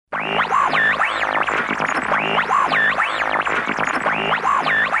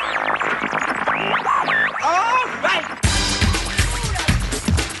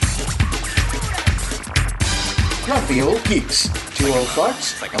grumpy old geeks, two old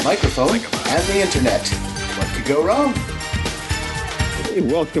farts, a microphone, and the internet. What could go wrong? Hey,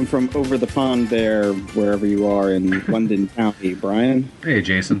 welcome from over the pond there, wherever you are in London County, Brian. Hey,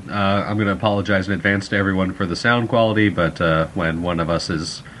 Jason. I'm going to apologize in advance to everyone for the sound quality, but when one of us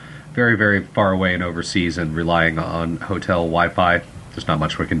is very, very far away and overseas and relying on hotel Wi-Fi, there's not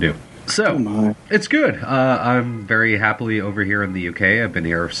much we can do. So, it's good. I'm very happily over here in the UK. I've been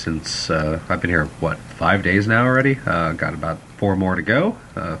here since, 5 days now already? Got about 4 more to go,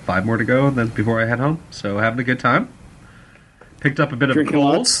 5 more to go, and then before I head home. So, having a good time. Picked up a bit of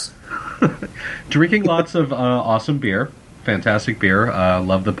lots. Drinking lots of awesome beer. Fantastic beer.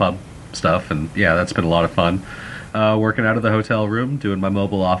 Love the pub stuff, and yeah, that's been a lot of fun. Working out of the hotel room, doing my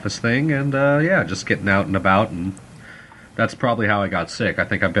mobile office thing, and just getting out and about, and that's probably how I got sick. I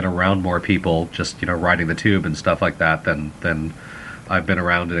think I've been around more people just, riding the tube and stuff like that than I've been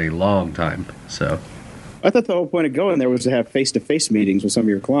around in a long time. So I thought the whole point of going there was to have face-to-face meetings with some of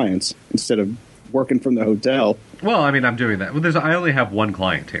your clients instead of working from the hotel. Well, I mean, I'm doing that. Well, I only have one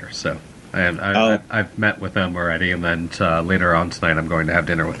client here, so I've met with them already, and then later on tonight I'm going to have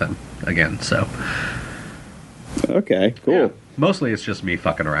dinner with them again. So okay, cool. Yeah. Mostly it's just me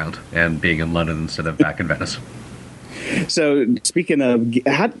fucking around and being in London instead of back in Venice. So, speaking of,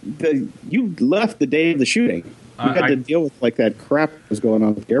 you left the day of the shooting. You had to deal with that crap that was going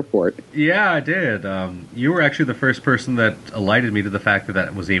on at the airport. Yeah, I did. You were actually the first person that alerted me to the fact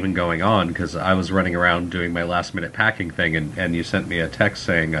that was even going on, because I was running around doing my last-minute packing thing, and you sent me a text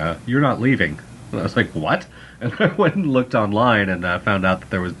saying, you're not leaving. And I was like, what? And I went and looked online and found out that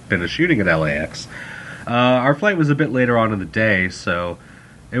there was been a shooting at LAX. Our flight was a bit later on in the day, so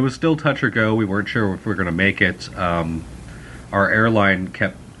it was still touch or go. We weren't sure if we were going to make it. Our airline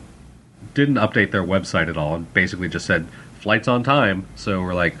didn't update their website at all and basically just said, flight's on time. So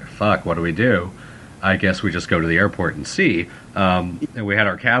we're like, fuck, what do we do? I guess we just go to the airport and see. And we had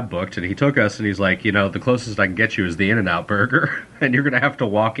our cab booked, and he took us, and he's like, the closest I can get you is the In-N-Out Burger, and you're going to have to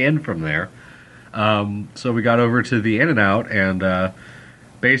walk in from there. So we got over to the In-N-Out, and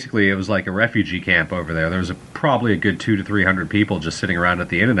basically it was like a refugee camp over there. There was probably a good 200 to 300 people just sitting around at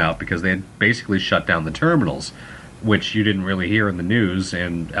the In-N-Out because they had basically shut down the terminals, which you didn't really hear in the news,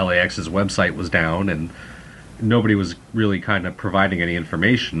 and LAX's website was down, and nobody was really kind of providing any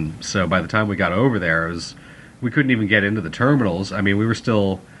information. So by the time we got over there, we couldn't even get into the terminals. I mean, we were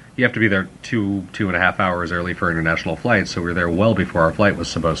still, you have to be there 2.5 hours early for international flights, so we were there well before our flight was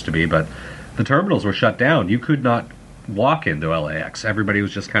supposed to be, but the terminals were shut down. You could not walk into LAX. Everybody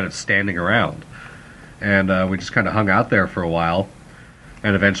was just kind of standing around. And we just kind of hung out there for a while.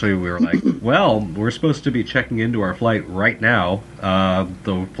 And eventually we were like, well, we're supposed to be checking into our flight right now.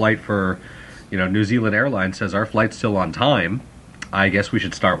 The flight for, New Zealand Airlines says our flight's still on time. I guess we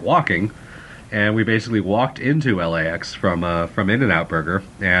should start walking. And we basically walked into LAX from In-N-Out Burger.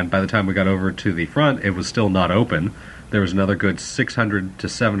 And by the time we got over to the front, it was still not open. There was another good 600 to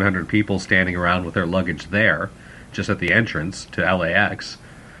 700 people standing around with their luggage there, just at the entrance to LAX.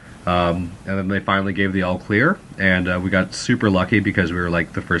 And then they finally gave the all clear, and we got super lucky because we were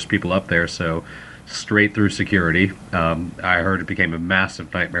like the first people up there, so straight through security. I heard it became a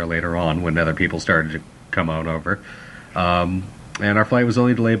massive nightmare later on when other people started to come on over. And our flight was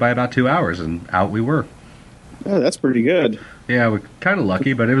only delayed by about 2 hours, and out we were. Oh, that's pretty good. Yeah, we're kind of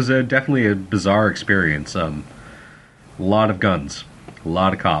lucky, but it was definitely a bizarre experience. A lot of guns, a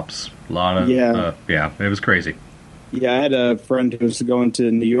lot of cops, a lot of... it was crazy. Yeah, I had a friend who was going to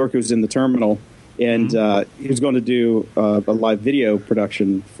New York who was in the terminal, and he was going to do a live video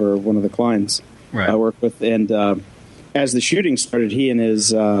production for one of the clients I work with. And as the shooting started, he and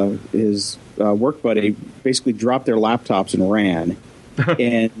his work buddy basically dropped their laptops and ran.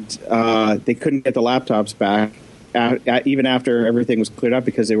 And they couldn't get the laptops back even after everything was cleared up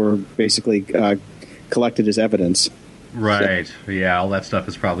because they were basically collected as evidence. Right. So, yeah, all that stuff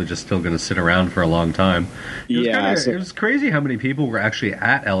is probably just still going to sit around for a long time. It was crazy how many people were actually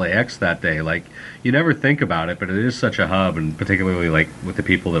at LAX that day. Like, you never think about it, but it is such a hub, and particularly like with the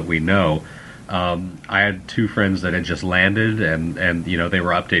people that we know. I had 2 friends that had just landed, and they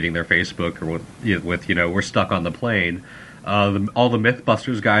were updating their Facebook with we're stuck on the plane. All the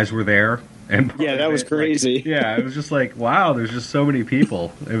MythBusters guys were there. And yeah, that was crazy. It was just like, wow, there's just so many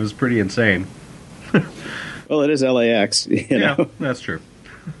people. It was pretty insane. Well, it is LAX. Yeah, that's true.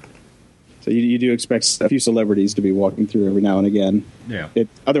 So you do expect a few celebrities to be walking through every now and again. Yeah.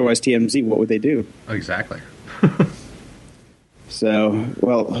 Otherwise, TMZ, what would they do? Exactly. So,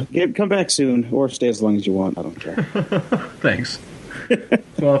 well, come back soon or stay as long as you want. I don't care. Thanks.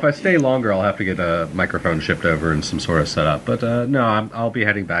 Well, if I stay longer, I'll have to get a microphone shipped over and some sort of setup. But no, I'll be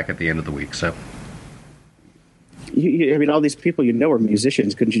heading back at the end of the week. So. I mean, all these people are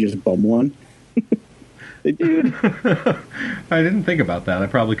musicians. Couldn't you just bum one? Dude. I didn't think about that. I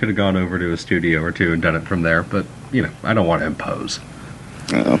probably could have gone over to a studio or two and done it from there, but I don't want to impose.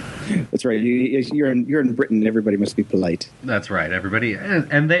 Oh, that's right. You're in Britain. Everybody must be polite. That's right. Everybody,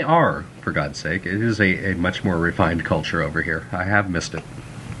 and they are, for God's sake. It is a much more refined culture over here. I have missed it.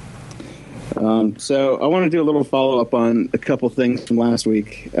 So I want to do a little follow up on a couple things from last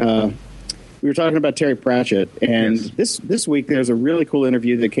week. We were talking about Terry Pratchett, and yes. this week there's a really cool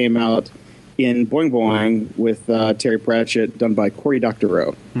interview that came out in Boing Boing with Terry Pratchett, done by Cory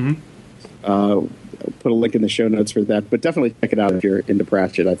Doctorow. Mm-hmm. I'll put a link in the show notes for that, but definitely check it out if you're into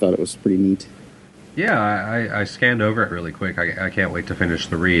Pratchett. I thought it was pretty neat. Yeah, I scanned over it really quick. I can't wait to finish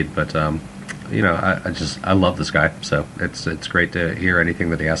the read, but I love this guy, so it's great to hear anything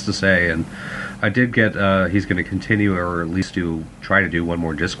that he has to say. And I did get he's going to continue, or at least try to do one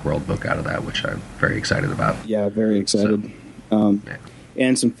more Discworld book out of that, which I'm very excited about. Yeah, very excited.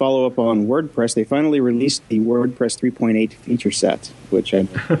 And some follow-up on WordPress. They finally released the WordPress 3.8 feature set, which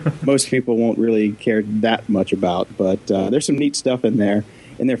most people won't really care that much about. But there's some neat stuff in there.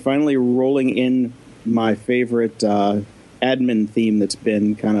 And they're finally rolling in my favorite admin theme that's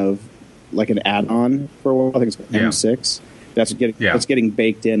been kind of like an add-on for a while. I think it's called M6. That's getting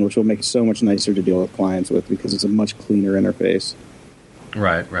baked in, which will make it so much nicer to deal with clients with because it's a much cleaner interface.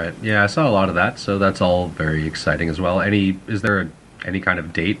 Right. Yeah, I saw a lot of that, so that's all very exciting as well. Is there any kind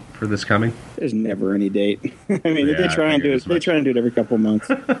of date for this coming? There's never any date. I mean, they try and do it. They try and do it every couple of months,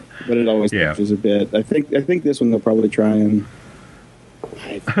 but it always changes a bit. I think this one they'll probably try and.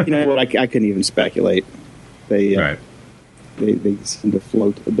 You know what? I couldn't even speculate. They seem to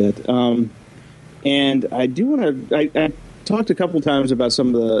float a bit. And I do want to. I talked a couple times about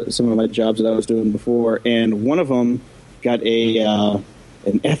some of my jobs that I was doing before, and one of them got an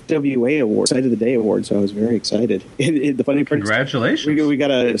FWA award, Site of the Day award, so I was very excited. The funny part, congratulations! We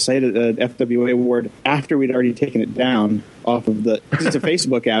got an FWA award after we'd already taken it down off of because it's a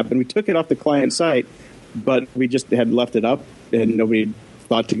Facebook app, and we took it off the client site, but we just had left it up, and nobody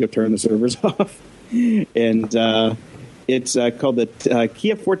thought to go turn the servers off. And it's called the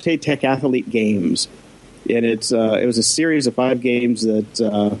Kia Forte Tech Athlete Games, and it was a series of 5 games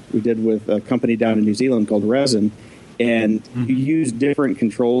that we did with a company down in New Zealand called Resin. And you use different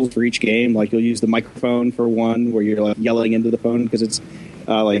controls for each game. Like you'll use the microphone for one, where you're like yelling into the phone because it's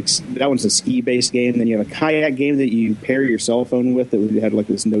like that one's a ski-based game. Then you have a kayak game that you pair your cell phone with that we had like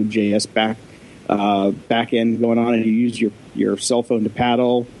this Node.js back end going on, and you use your cell phone to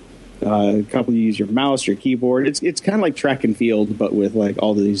paddle. A couple you use your mouse, your keyboard. It's kind of like track and field, but with like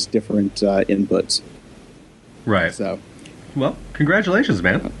all these different inputs. Right. So, well, congratulations,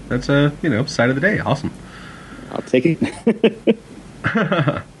 man. That's Site of the Day. Awesome. I'll take it.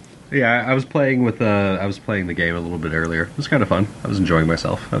 Yeah, I was playing the game a little bit earlier. It was kind of fun. I was enjoying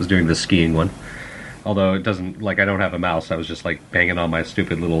myself. I was doing the skiing one. Although it doesn't, I don't have a mouse. I was just banging on my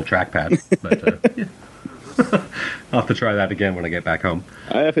stupid little trackpad. But yeah. I'll have to try that again when I get back home.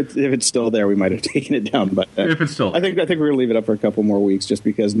 If it's still there, we might have taken it down. But if it's still there. I think we're going to leave it up for a couple more weeks, just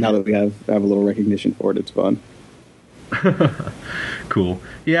because now that we have a little recognition for it, it's fun. Cool.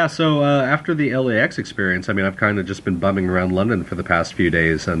 Yeah, so after the LAX experience, I've kind of just been bumming around London for the past few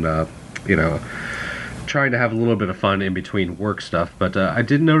days and, trying to have a little bit of fun in between work stuff. But I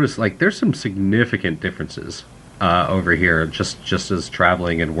did notice, there's some significant differences over here, just as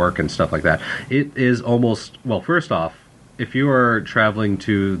traveling and work and stuff like that. It is almost, first off, if you are traveling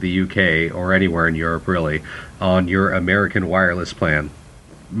to the UK or anywhere in Europe, really, on your American wireless plan,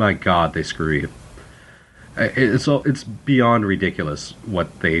 my God, they screw you. It's beyond ridiculous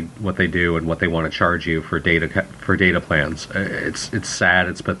what they do and what they want to charge you for data plans. It's sad.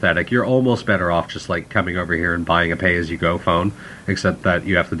 It's pathetic. You're almost better off just coming over here and buying a pay-as-you-go phone, except that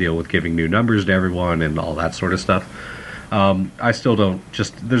you have to deal with giving new numbers to everyone and all that sort of stuff. I still don't.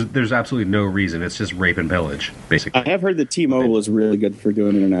 There's absolutely no reason. It's just rape and pillage, basically. I have heard that T-Mobile is really good for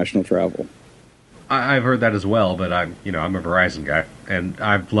doing international travel. I've heard that as well, but I'm a Verizon guy, and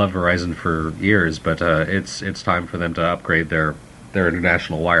I've loved Verizon for years. But it's time for them to upgrade their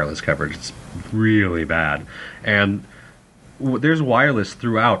international wireless coverage. It's really bad, and there's wireless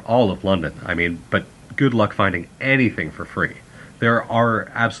throughout all of London. But good luck finding anything for free. There are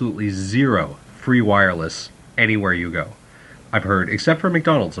absolutely zero free wireless anywhere you go. I've heard, except for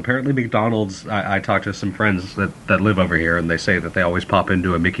McDonald's. Apparently McDonald's, I talked to some friends that live over here, and they say that they always pop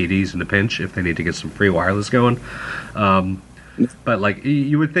into a Mickey D's in a pinch if they need to get some free wireless going. But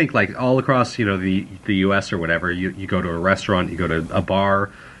you would think all across the U.S. or whatever, you go to a restaurant, you go to a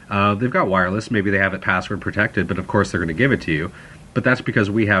bar, they've got wireless. Maybe they have it password protected, but of course they're going to give it to you. but that's because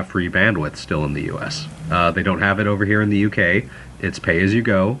we have free bandwidth still in the U.S. They don't have it over here in the U.K. It's pay as you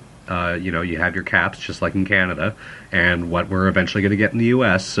go. You have your caps just like in Canada, and what we're eventually going to get in the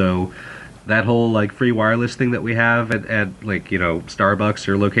U.S. So that whole like free wireless thing that we have at like Starbucks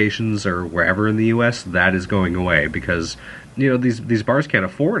or locations or wherever in the U.S., that is going away because these bars can't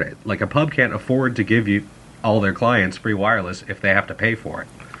afford it. Like a pub can't afford to give you all their clients free wireless if they have to pay for it.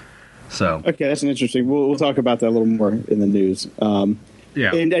 So okay, that's an interesting. We'll talk about that a little more in the news.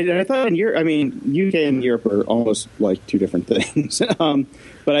 Yeah, and I thought UK and Europe are almost like two different things.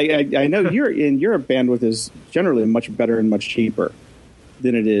 But I know in Europe bandwidth is generally much better and much cheaper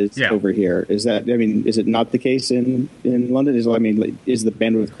than it is over here. Is it not the case in London? Is the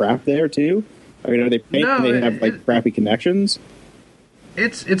bandwidth crap there too? Are they paying? No, they have crappy connections.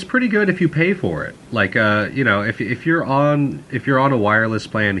 It's pretty good if you pay for it. Like if you're on a wireless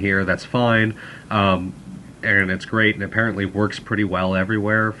plan here, that's fine. And it's great, and apparently works pretty well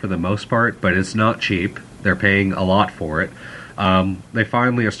everywhere for the most part, but it's not cheap. They're paying a lot for it. They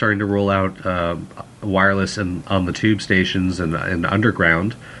finally are starting to roll out wireless on the tube stations and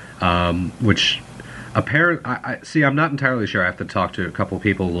underground, which I'm not entirely sure. I have to talk to a couple of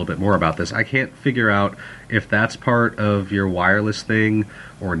people a little bit more about this. I can't figure out if that's part of your wireless thing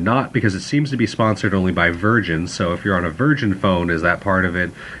or not, because it seems to be sponsored only by Virgin. So if you're on a Virgin phone, is that part of it?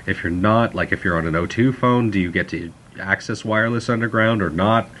 If you're not, like if you're on an O2 phone, do you get to access wireless underground or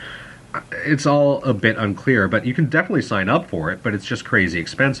not? It's all a bit unclear, but you can definitely sign up for it, but it's just crazy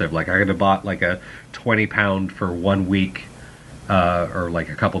expensive. Like I could have bought like a £20 for 1 week or like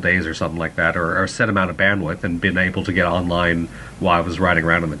a couple days or something like that, or a set amount of bandwidth, and been able to get online while I was riding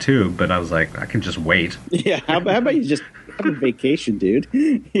around on the tube. But I was like, I can just wait. Yeah, how about you just have a vacation, dude?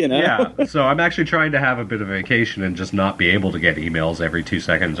 Yeah, so I'm actually trying to have a bit of a vacation and just not be able to get emails every 2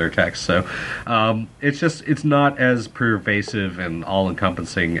 seconds or text. So it's not as pervasive and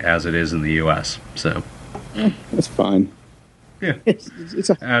all-encompassing as it is in the U.S. So that's fine. Yeah, it's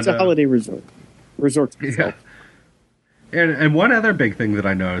a holiday resort to itself. And one other big thing that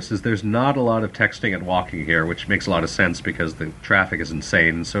I noticed is there's not a lot of texting and walking here, which makes a lot of sense because the traffic is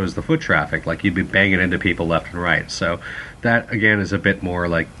insane, and so is the foot traffic. Like, you'd be banging into people left and right. So that, again, is a bit more,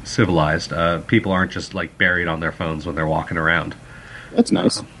 like, civilized. People aren't just, like, buried on their phones when they're walking around. That's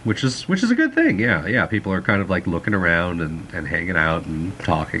nice. Which is a good thing, yeah. Yeah, people are kind of, like, looking around and hanging out and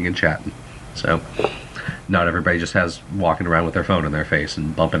talking and chatting. So not everybody just has walking around with their phone in their face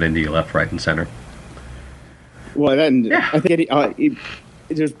and bumping into you left, right, and center. Well, I think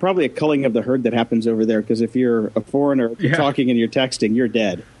there's probably a culling of the herd that happens over there, because if you're a foreigner talking and you're texting, you're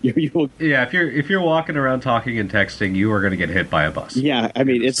dead. Yeah, if you're walking around talking and texting, you are going to get hit by a bus. Yeah, I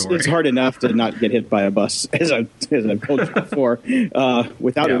mean it's hard enough to not get hit by a bus, as I've told you before,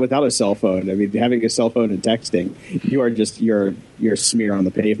 without a cell phone. I mean, having a cell phone and texting, you're a smear on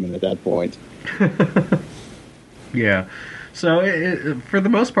the pavement at that point. Yeah. So, for the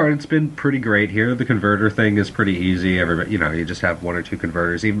most part, it's been pretty great here. The converter thing is pretty easy. Everybody, you just have 1 or 2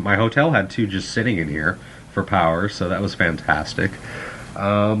 converters. Even my hotel had 2 just sitting in here for power, so that was fantastic.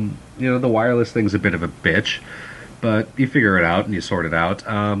 The wireless thing's a bit of a bitch, but you figure it out and you sort it out.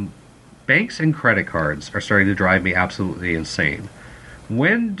 Banks and credit cards are starting to drive me absolutely insane.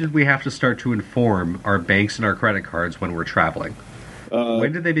 When did we have to start to inform our banks and our credit cards when we're traveling?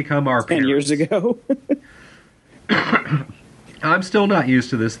 When did they become our 10 years ago? I'm still not used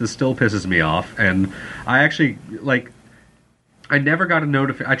to this. This still pisses me off. And I actually, I never got a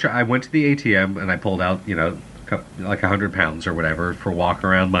notification. I went to the ATM and I pulled out, like £100 or whatever for walking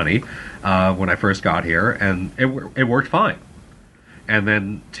around money when I first got here. And it worked fine. And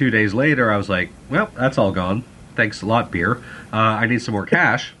then 2 days later, I was like, well, that's all gone. Thanks a lot, beer. I need some more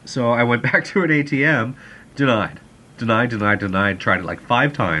cash. So I went back to an ATM. Denied. Tried it like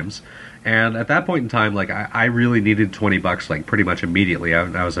 5 times. And at that point in time, I really needed $20, pretty much immediately.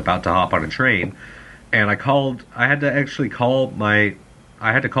 I was about to hop on a train, and I had to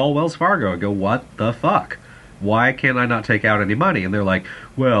call Wells Fargo and go, what the fuck? Why can't I not take out any money? And they're like,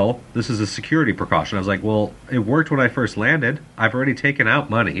 well, this is a security precaution. I was like, well, it worked when I first landed. I've already taken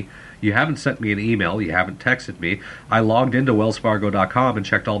out money. You haven't sent me an email. You haven't texted me. I logged into wellsfargo.com and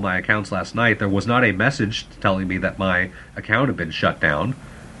checked all my accounts last night. There was not a message telling me that my account had been shut down.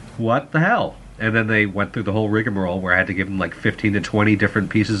 What the hell? And then they went through the whole rigmarole where I had to give them 15 to 20 different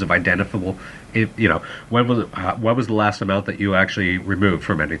pieces of identifiable, what was the last amount that you actually removed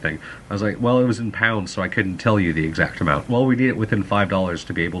from anything? I was like, well, it was in pounds, so I couldn't tell you the exact amount. Well, we need it within $5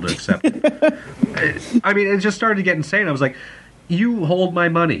 to be able to accept it. It just started to get insane. I was like, you hold my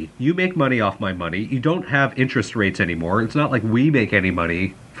money. You make money off my money. You don't have interest rates anymore. It's not like we make any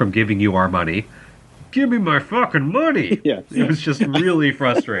money from giving you our money. give me my fucking money. Yeah. It was just really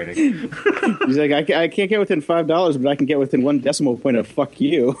frustrating. He's like, I can't get within $5, but I can get within 1 decimal point of fuck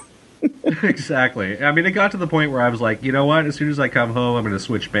you. Exactly. I mean, it got to the point where I was like, you know what? As soon as I come home, I'm going to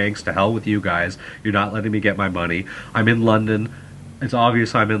switch banks. To hell with you guys. You're not letting me get my money. I'm in London. It's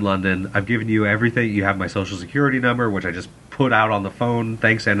obvious I'm in London. I've given you everything. You have my social security number, which I just put out on the phone.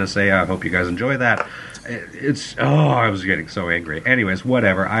 Thanks, NSA. I hope you guys enjoy that. I was getting so angry. Anyways,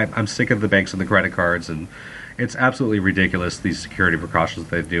 whatever. I'm sick of the banks and the credit cards, and it's absolutely ridiculous, these security precautions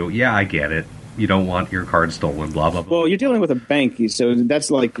they do. Yeah, I get it. You don't want your card stolen, blah, blah, blah. Well, you're dealing with a bank, so that's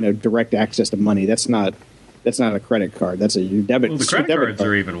like, direct access to money. That's not a credit card. That's your debit. Well, the credit cards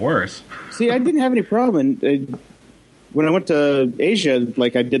are even worse. See, I didn't have any problem. When I went to Asia,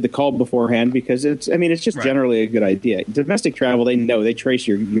 like, I did the call beforehand because it's just right. Generally a good idea. Domestic travel, they trace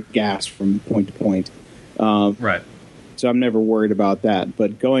your gas from point to point. Right. So I'm never worried about that.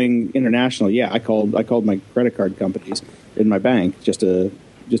 But going international, yeah, I called my credit card companies in my bank just to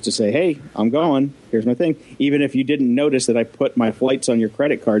say, hey, I'm going. Here's my thing. Even if you didn't notice that I put my flights on your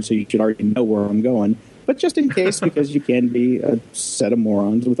credit card, so you should already know where I'm going. But just in case, because you can be a set of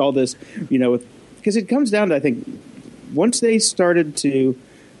morons with all this, because it comes down to, I think, once they started to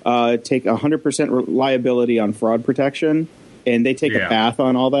take 100% liability on fraud protection, and they take a bath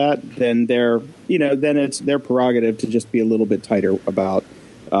on all that, then then it's their prerogative to just be a little bit tighter about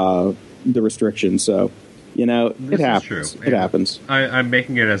the restrictions. So, it happens. It happens. I'm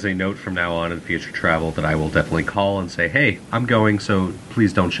making it as a note from now on in future travel that I will definitely call and say, hey, I'm going, so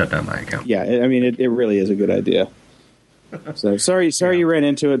please don't shut down my account. Yeah, it really is a good idea. So sorry you ran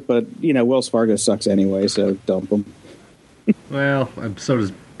into it, but Wells Fargo sucks anyway, so dump them. Well, so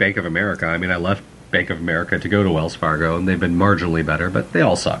does Bank of America. I mean, I left Bank of America to go to Wells Fargo, and they've been marginally better, but they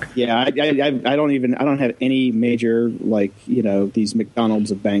all suck. Yeah, I don't have any major, these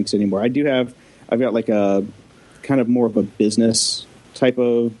McDonald's of banks anymore. I've got like a kind of more of a business type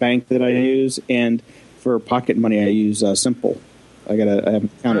of bank that I use, and for pocket money I use Simple. I have an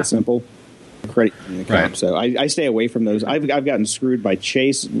account at Simple, credit account. Right. So I stay away from those. I've gotten screwed by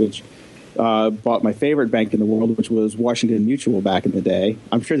Chase, which bought my favorite bank in the world, which was Washington Mutual back in the day.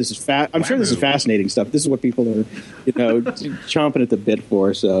 I'm sure this is this is fascinating stuff. This is what people are, chomping at the bit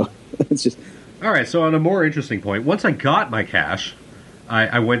for. So it's just all right. So on a more interesting point, once I got my cash,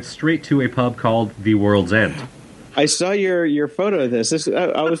 I went straight to a pub called The World's End. I saw your photo of this.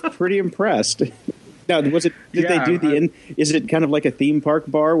 I was pretty impressed. Now, was it? Did they do is it kind of like a theme park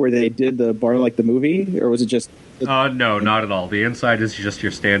bar where they did the bar like the movie, or was it just? No, not at all. The inside is just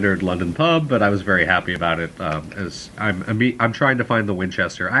your standard London pub, but I was very happy about it. As I'm trying to find the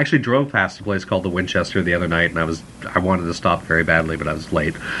Winchester. I actually drove past a place called the Winchester the other night, and I wanted to stop very badly, but I was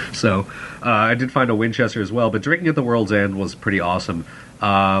late. So I did find a Winchester as well. But drinking at the World's End was pretty awesome.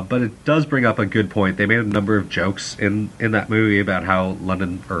 But it does bring up a good point. They made a number of jokes in that movie about how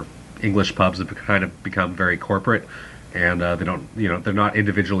London or English pubs have kind of become very corporate, and they don't, they're not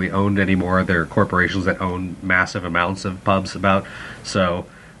individually owned anymore. They're corporations that own massive amounts of pubs so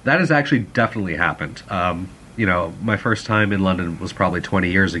that has actually definitely happened. My first time in London was probably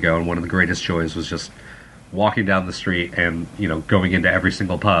 20 years ago, and one of the greatest joys was just walking down the street and, going into every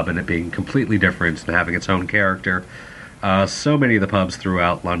single pub and it being completely different and having its own character. So many of the pubs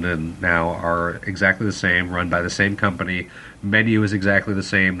throughout London now are exactly the same, run by the same company. Menu is exactly the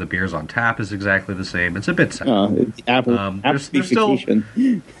same. The beers on tap is exactly the same. It's a bit sad. There's still,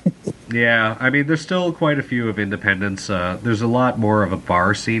 yeah, I mean, there's still quite a few of independents. There's a lot more of a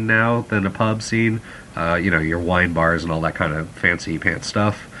bar scene now than a pub scene. Your wine bars and all that kind of fancy pants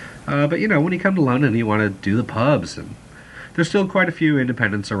stuff. But when you come to London, you want to do the pubs, and there's still quite a few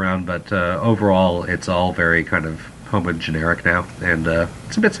independents around. But overall, it's all very kind of generic now, and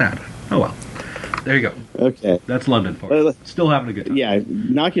it's a bit sad. Oh well. There you go. Okay. That's London for you. Still having a good time. Yeah,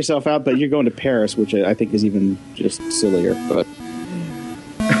 knock yourself out, but you're going to Paris, which I think is even just sillier. But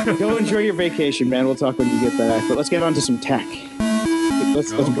go enjoy your vacation, man. We'll talk when you get back. But let's get on to some tech.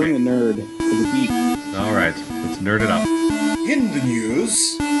 Let's bring the nerd to the beat. All right. Let's nerd it up. In the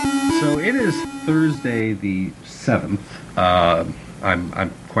news. So it is Thursday the 7th.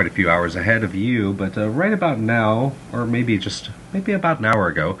 I'm quite a few hours ahead of you, but right about now, or maybe about an hour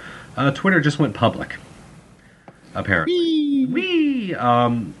ago, Twitter just went public. Apparently,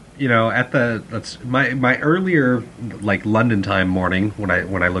 at my earlier London time morning when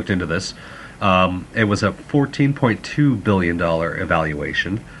I looked into this, it was a $14.2 billion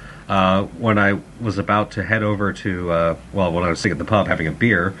evaluation. When I was about to head over to when I was sitting at the pub having a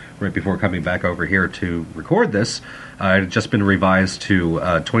beer right before coming back over here to record this, it had just been revised to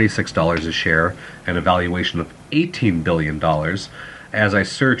 $26 a share, an evaluation of $18 billion. as I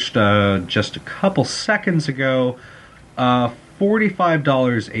searched just a couple seconds ago,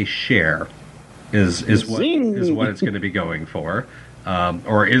 $45 a share is what it's going to be going for,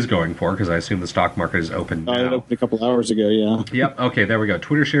 or is going for, because I assume the stock market is open now. It opened a couple hours ago, yeah. Yep. Okay, there we go.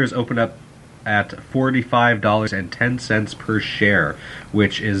 Twitter shares opened up at $45.10 per share,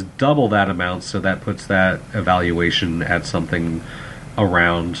 which is double that amount. So that puts that evaluation at something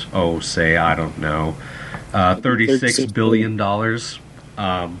around, I don't know, $36 billion,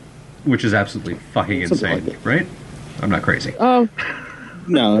 which is absolutely fucking insane, like right? I'm not crazy. No,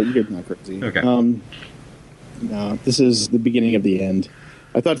 you're not crazy. Okay. No, this is the beginning of the end.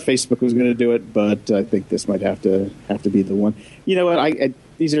 I thought Facebook was going to do it, but I think this might have to be the one. You know what?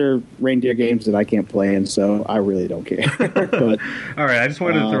 These are reindeer games that I can't play in, so I really don't care. But all right, I just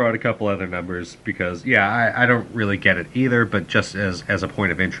wanted to throw out a couple other numbers because, I don't really get it either, but just as a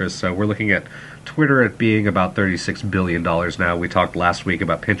point of interest. So we're looking at Twitter at being about $36 billion now. We talked last week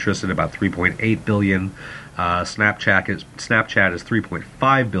about Pinterest at about $3.8 billion. Snapchat is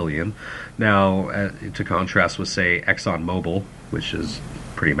 $3.5 billion. Now, to contrast with, say, ExxonMobil, which is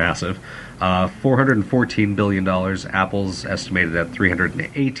pretty massive, $414 billion. Apple's estimated at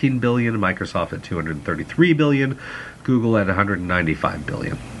 $318 billion. Microsoft at $233 billion. Google at $195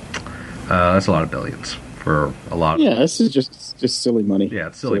 billion. That's a lot of billions for a lot. Yeah, this is just silly money. Yeah,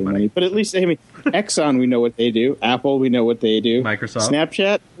 it's silly money. But at least, Exxon, we know what they do. Apple, we know what they do. Microsoft,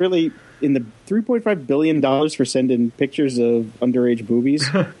 Snapchat, really. In the $3.5 billion for sending pictures of underage boobies,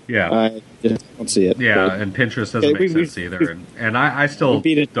 I just don't see it. Yeah, but, and Pinterest doesn't make sense either. And I still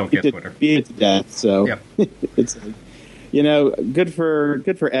don't get Twitter. Beat it to death. So it's good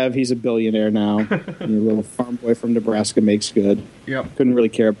for Ev. He's a billionaire now. Your little farm boy from Nebraska makes good. Yep. Couldn't really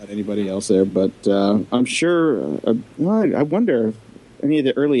care about anybody else there, but I'm sure. I wonder if any of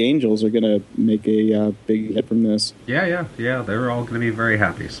the early angels are going to make a big hit from this. Yeah. They're all going to be very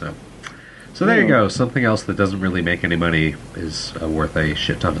happy. So there you go. Something else that doesn't really make any money is worth a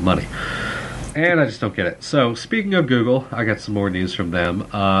shit ton of money. And I just don't get it. So speaking of Google, I got some more news from them.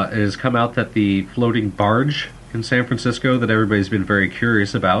 It has come out that the floating barge in San Francisco that everybody's been very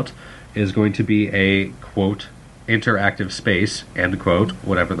curious about is going to be a, quote, interactive space, end quote,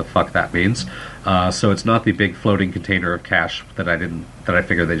 whatever the fuck that means. So it's not the big floating container of cash that I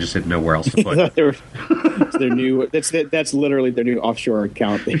figured they just didn't know where else to put. It's their new. That's literally their new offshore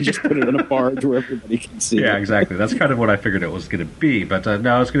account. They just put it on a barge where everybody can see. Yeah, it. Exactly. That's kind of what I figured it was going to be. But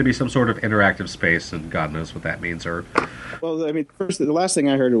no, it's going to be some sort of interactive space, and God knows what that means. Or, well, first, the last thing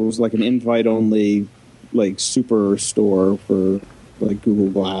I heard was like an invite-only, like super store for like Google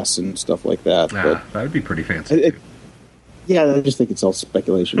Glass and stuff like that. But that would be pretty fancy. Yeah, I just think it's all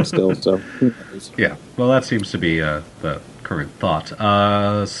speculation still. So who knows? Yeah, well, that seems to be the current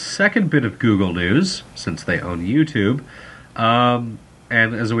thought. Second bit of Google news, since they own YouTube, and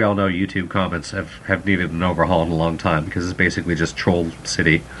as we all know, YouTube comments have needed an overhaul in a long time because it's basically just troll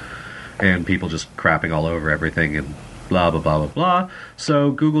city and people just crapping all over everything and blah, blah, blah, blah, blah.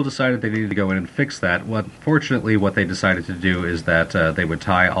 So Google decided they needed to go in and fix that. Fortunately, what they decided to do is that they would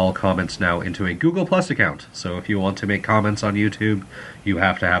tie all comments now into a Google Plus account. So if you want to make comments on YouTube, you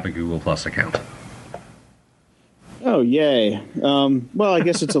have to have a Google Plus account. Oh, yay. Well, I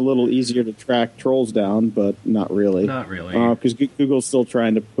guess it's a little easier to track trolls down, but not really. Not really. Because Google's still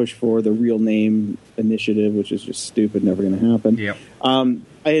trying to push for the real name initiative, which is just stupid, never going to happen. Yep.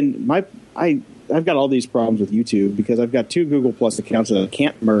 I've got all these problems with YouTube because I've got two Google Plus accounts that I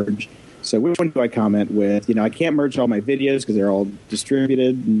can't merge. So which one do I comment with? I can't merge all my videos because they're all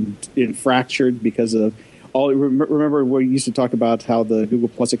distributed and fractured because of all. Remember we used to talk about how the Google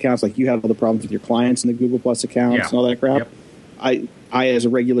Plus accounts, like you had all the problems with your clients in the Google Plus accounts and all that crap. Yep. I as a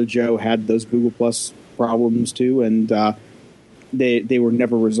regular Joe had those Google Plus problems too, and they were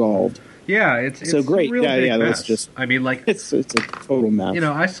never resoled. Yeah, it's so great. A real big mess. That's just. I mean, like it's a total mess.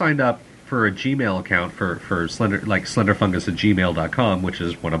 I signed up for a Gmail account for slenderfungus at gmail.com, which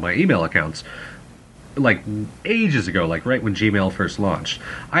is one of my email accounts, like ages ago, like right when Gmail first launched.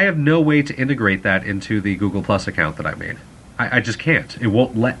 I have no way to integrate that into the Google Plus account that I made. I just can't. It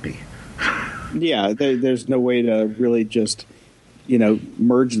won't let me. Yeah, there's no way to really just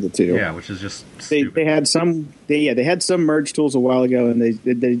merge the two. Yeah, which is just stupid. They had some merge tools a while ago, and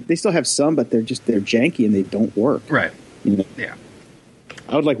they still have some, but they're janky and they don't work. Right. Yeah.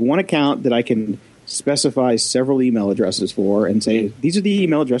 I would like one account that I can specify several email addresses for and say, these are the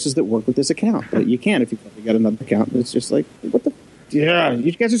email addresses that work with this account. But you can't if you've got another account. It's just like, what the? Yeah,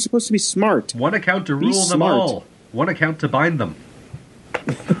 you guys are supposed to be smart. One account to rule them all. One account to bind them.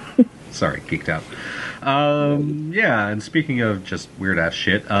 Sorry, geeked out. Yeah, and speaking of just weird-ass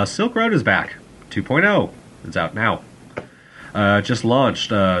shit, Silk Road is back. 2.0. It's out now. Just launched.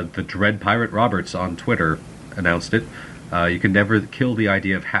 The Dread Pirate Roberts on Twitter announced it. You can never kill the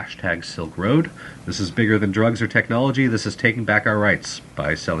idea of hashtag Silk Road. This is bigger than drugs or technology. This is taking back our rights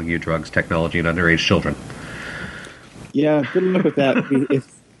by selling you drugs, technology, and underage children. Yeah, good luck with that.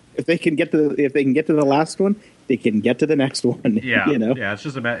 If they can get to the last one, they can get to the next one. Yeah, yeah. It's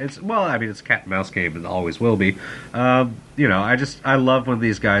just it's a cat and mouse game, and always will be. I love when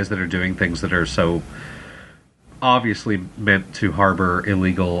these guys that are doing things that are so obviously meant to harbor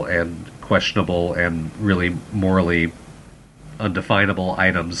illegal and questionable and really morally undefinable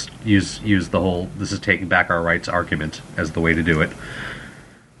items use the whole "this is taking back our rights" argument as the way to do it.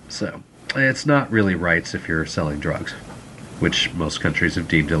 So it's not really rights if you're selling drugs, which most countries have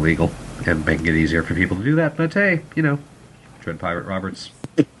deemed illegal, and making it easier for people to do that. But hey, Dread Pirate Roberts,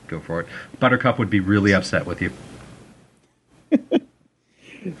 go for it. Buttercup would be really upset with you.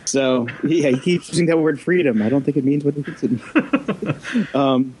 So yeah, he keeps using that word freedom. I don't think it means what it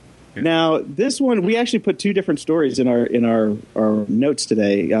means. Now, this one, we actually put two different stories in our notes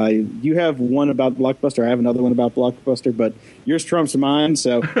today. You have one about Blockbuster. I have another one about Blockbuster, but yours trumps mine.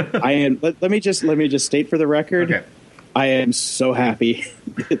 So let me just state for the record. Okay. I am so happy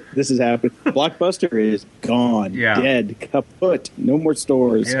this is happening. Blockbuster is gone, dead, kaput, no more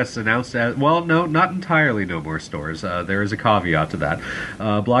stores. Yes, announced as well. No, not entirely no more stores. There is a caveat to that.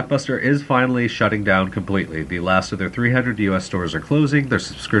 Blockbuster is finally shutting down completely. The last of their 300 U.S. stores are closing. Their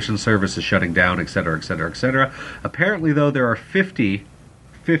subscription service is shutting down, etc., etc., etc. Apparently, though, there are 50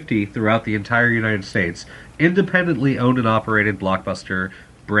 throughout the entire United States independently owned and operated Blockbuster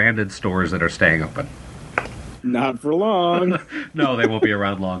branded stores that are staying open. Not for long. No, they won't be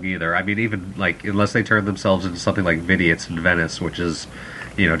around long either. I mean, even unless they turn themselves into something like Vidiot's in Venice, which is,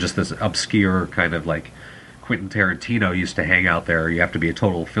 just this obscure kind of like Quentin Tarantino used to hang out there. You have to be a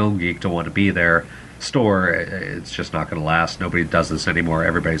total film geek to want to be there. Store, it's just not going to last. Nobody does this anymore.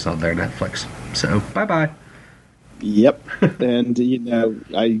 Everybody's on their Netflix. So, bye-bye. Yep. And,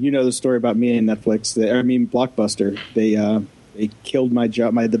 the story about me and Netflix. Blockbuster. They killed my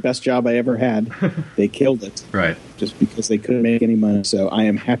job, the best job I ever had. They killed it. Right. Just because they couldn't make any money. So I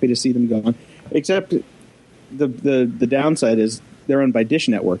am happy to see them gone. Except the downside is they're owned by Dish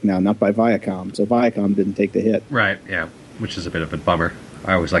Network now, not by Viacom. So Viacom didn't take the hit. Right, yeah. Which is a bit of a bummer.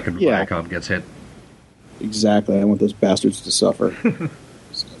 I always like when Viacom gets hit. Exactly. I want those bastards to suffer.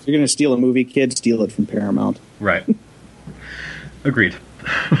 So if you're going to steal a movie, kid, steal it from Paramount. Right. Agreed.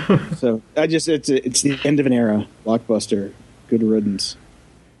 So it's the end of an era. Blockbuster. Good riddance.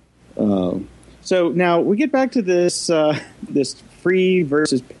 So now we get back to this free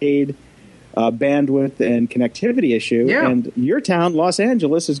versus paid bandwidth and connectivity issue. Yeah. And your town, Los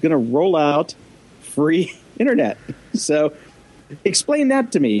Angeles, is going to roll out free internet. So explain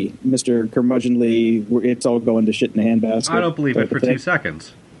that to me, Mr. Curmudgeonly. It's all going to shit in a handbasket. I don't believe it for 2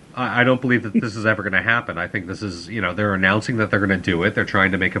 seconds. I don't believe that this is ever going to happen. I think this is, they're announcing that they're going to do it. They're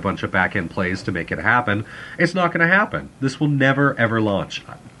trying to make a bunch of back-end plays to make it happen. It's not going to happen. This will never, ever launch.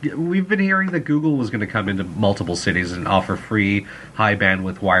 We've been hearing that Google was going to come into multiple cities and offer free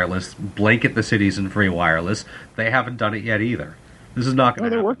high-bandwidth wireless, blanket the cities in free wireless. They haven't done it yet either. This is not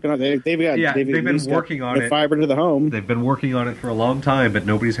going to happen. They're working on it. They've been working on it. Fiber to the home. They've been working on it for a long time, but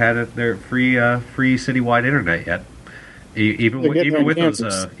nobody's had their free citywide internet yet. Even with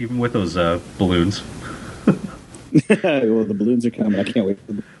those balloons. Well, the balloons are coming. I can't wait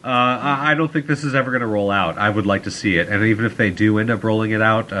for them. I don't think this is ever going to roll out. I would like to see it, and even if they do end up rolling it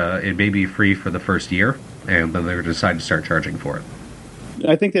out, it may be free for the first year, and then they're going to decide to start charging for it.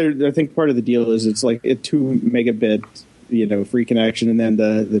 I think part of the deal is it's like a 2 megabit, free connection, and then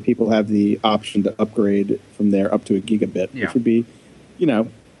the people have the option to upgrade from there up to a gigabit, which would be,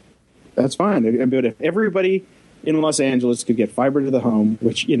 that's fine. But if everybody in Los Angeles could get fiber to the home,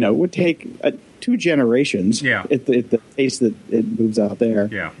 which would take 2 generations. Yeah. At the pace that it moves out there.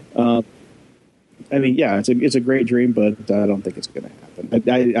 Yeah. It's a great dream, but I don't think it's going to happen.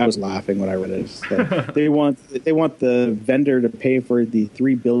 I was laughing when I read it. They want the vendor to pay for the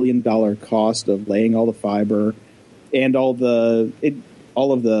 $3 billion cost of laying all the fiber and all of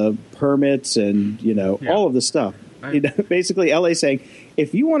the permits and all of the stuff. Basically, LA saying,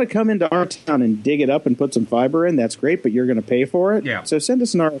 if you want to come into our town and dig it up and put some fiber in, that's great, but you're going to pay for it. Yeah. So send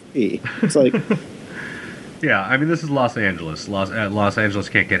us an RFP. It's like, yeah. This is Los Angeles. Los Angeles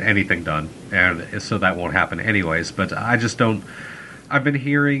can't get anything done, and so that won't happen anyways. But I just don't. I've been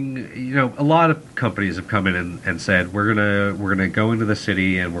hearing, a lot of companies have come in and said we're gonna go into the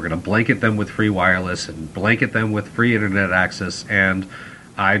city and we're gonna blanket them with free wireless and blanket them with free internet access, and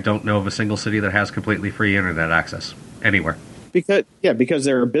I don't know of a single city that has completely free internet access anywhere. Because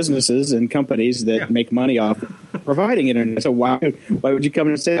there are businesses and companies that make money off the providing internet. So why would you come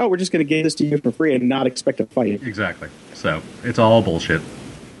in and say, "Oh, we're just going to give this to you for free" and not expect a fight? Exactly. So it's all bullshit.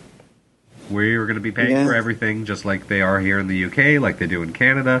 We're going to be paying for everything just like they are here in the UK, like they do in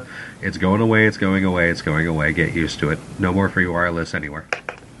Canada. It's going away, it's going away, it's going away. Get used to it. No more free wireless anywhere.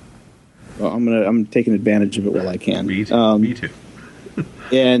 Well, I'm taking advantage of it while I can. Me too. Me too.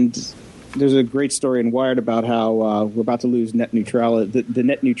 And there's a great story in Wired about how we're about to lose net neutrality, the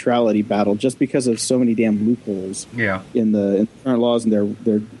net neutrality battle, just because of so many damn loopholes. Yeah. In the current laws, and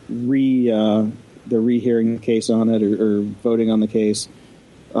they're rehearing the case on it or voting on the case.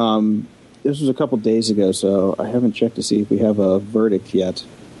 This was a couple days ago, so I haven't checked to see if we have a verdict yet.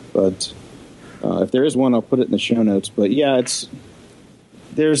 But if there is one, I'll put it in the show notes. But yeah,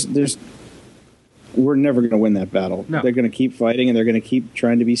 we're never going to win that battle. No. They're going to keep fighting, and they're going to keep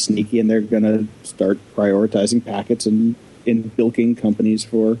trying to be sneaky, and they're going to start prioritizing packets and bilking companies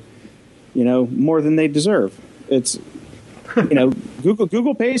for, more than they deserve. It's,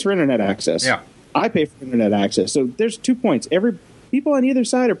 Google pays for internet access. Yeah. I pay for internet access. So there's 2 points. People on either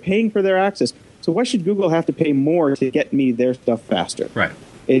side are paying for their access. So why should Google have to pay more to get me their stuff faster? Right.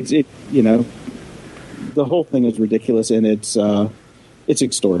 The whole thing is ridiculous, and it's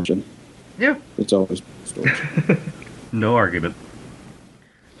extortion. Yeah. It's always extortion. No argument.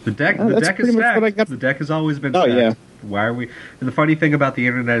 The deck is stacked. The deck has always been stacked. Yeah. Why are we? And the funny thing about the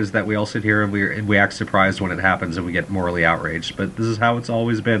internet is that we all sit here and we act surprised when it happens and we get morally outraged. But this is how it's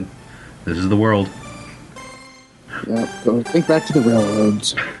always been. This is the world. Yeah, go think back to the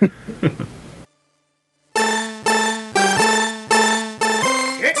railroads.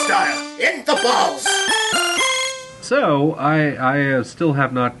 Kickstyle in the balls. So I still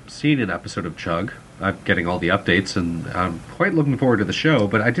have not seen an episode of Chug. I'm getting all the updates, and I'm quite looking forward to the show.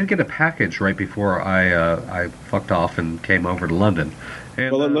 But I did get a package right before I fucked off and came over to London.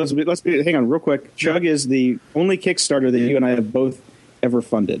 And, well, let's hang on real quick. Chug is the only Kickstarter that you and I have both ever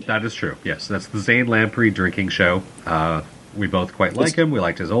funded. That is true. Yes, that's the Zane Lamprey drinking show. We both quite like him. We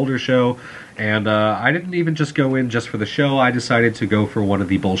liked his older show. And I didn't even just go in just for the show. I decided to go for one of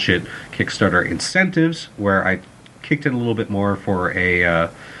the bullshit Kickstarter incentives, where I kicked in a little bit more for a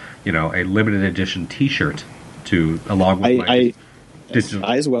limited edition T-shirt along with my digital.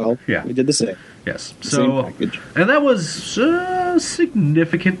 I as well. Yeah, we did the same. Yes. Same package. And that was a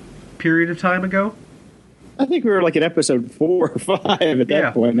significant period of time ago. I think we were like at episode 4 or 5 at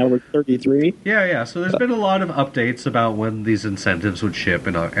that point. Now we're 33. Yeah. So there's been a lot of updates about when these incentives would ship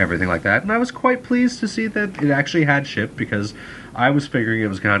and everything like that. And I was quite pleased to see that it actually had shipped, because I was figuring it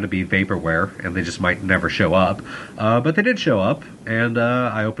was going to be vaporware and they just might never show up. But they did show up, and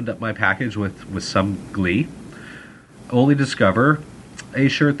I opened up my package with some glee, only to discover a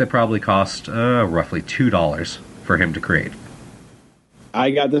shirt that probably cost roughly $2 for him to create.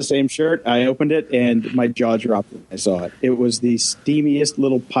 I got the same shirt. I opened it, and my jaw dropped when I saw it. It was the steamiest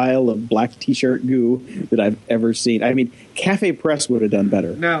little pile of black T-shirt goo that I've ever seen. I mean, Cafe Press would have done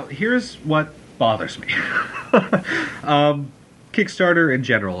better. Now, here's what bothers me. Kickstarter in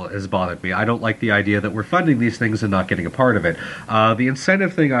general has bothered me. I don't like the idea that we're funding these things and not getting a part of it. The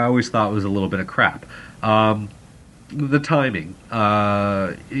incentive thing I always thought was a little bit of crap. The timing.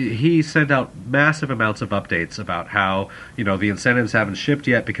 He sent out massive amounts of updates about how, the incentives haven't shipped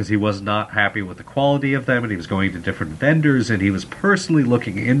yet because he was not happy with the quality of them, and he was going to different vendors, and he was personally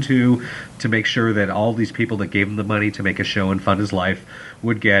looking into to make sure that all these people that gave him the money to make a show and fund his life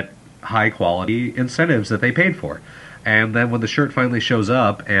would get high quality incentives that they paid for. And then when the shirt finally shows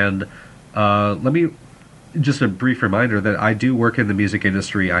up, and just a brief reminder that I do work in the music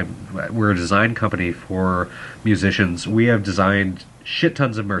industry. We're a design company for musicians. We have designed shit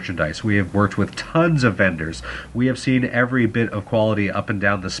tons of merchandise. We have worked with tons of vendors. We have seen every bit of quality up and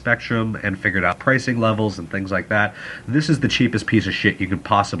down the spectrum and figured out pricing levels and things like that. This is the cheapest piece of shit you could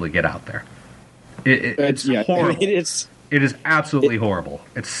possibly get out there. It's horrible. It is absolutely horrible.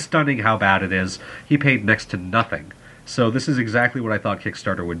 It's stunning how bad it is. He paid next to nothing. So this is exactly what I thought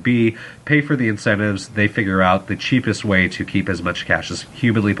Kickstarter would be. Pay for the incentives. They figure out the cheapest way to keep as much cash as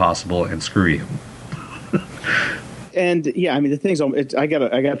humanly possible, and screw you. And yeah, I mean the thing's, it's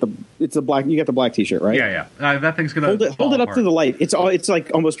the black. You got the black T-shirt, right? Yeah. That thing's gonna hold it up to the light. It's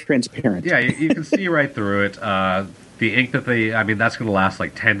like almost transparent. Yeah, you can see right through it. The ink that's going to last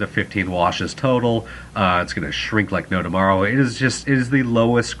like 10 to 15 washes total. It's going to shrink like no tomorrow. It is the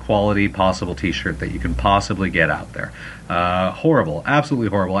lowest quality possible T-shirt that you can possibly get out there. Horrible, absolutely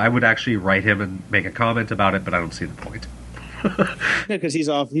horrible. I would actually write him and make a comment about it, but I don't see the point. Because he's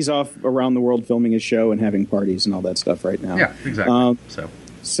off around the world filming his show and having parties and all that stuff right now. Yeah, exactly.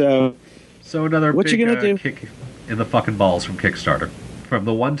 So another what big you gonna do? Kick in the fucking balls from Kickstarter. from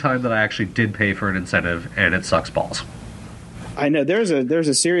the one time that I actually did pay for an incentive, and it sucks balls. I know there's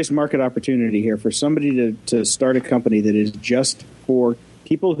a serious market opportunity here for somebody to start a company that is just for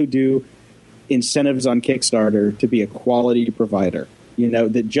people who do incentives on Kickstarter to be a quality provider.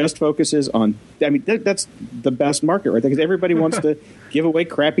 That just focuses on. I mean, that's the best market right there, because everybody wants to give away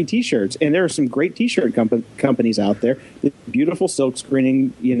crappy T-shirts, and there are some great T-shirt companies out there. Beautiful silk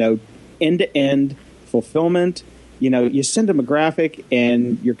screening, end-to-end fulfillment. You send them a graphic,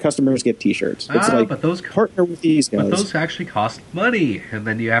 and your customers get T-shirts. It's but those partner with these guys. But those actually cost money, and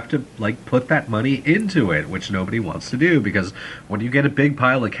then you have to put that money into it, which nobody wants to do, because when you get a big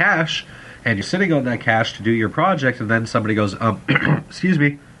pile of cash and you're sitting on that cash to do your project, and then somebody goes, excuse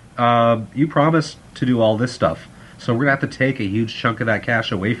me, you promised to do all this stuff, so we're going to have to take a huge chunk of that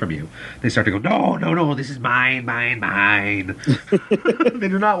cash away from you. They start to go, no, this is mine. They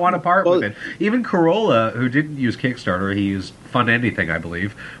do not want to part with it. Even Corolla, who didn't use Kickstarter, he used Fund Anything, I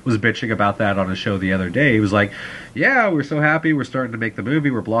believe, was bitching about that on a show the other day. He was like, yeah, we're so happy, we're starting to make the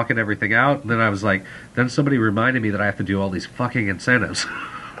movie, we're blocking everything out. And then I was like, then somebody reminded me that I have to do all these fucking incentives.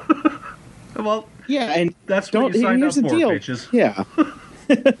 Well, yeah, and that's what you signed up for, bitches. Yeah.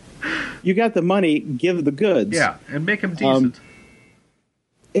 You got the money, give the goods. Yeah, and make them decent.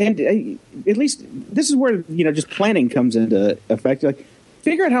 And at least this is where just planning comes into effect.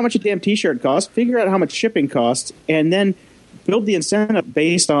 Figure out how much a damn T-shirt costs, figure out how much shipping costs, and then build the incentive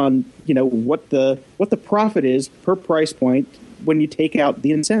based on what the profit is per price point when you take out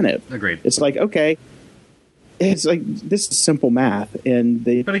the incentive. Agreed. It's okay. It's this is simple math,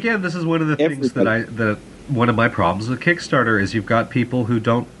 but again, this is one of the things that one of my problems with Kickstarter is you've got people who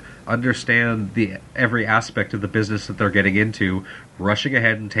don't understand every aspect of the business that they're getting into, rushing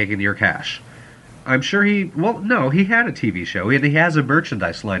ahead and taking your cash. I'm sure he had a TV show and he has a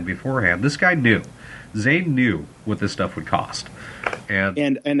merchandise line beforehand. This guy knew. Zane knew what this stuff would cost.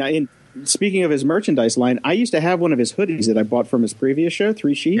 And speaking of his merchandise line, I used to have one of his hoodies that I bought from his previous show,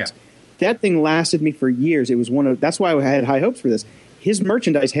 3 sheets. Yeah. That thing lasted me for years. It was that's why I had high hopes for this. His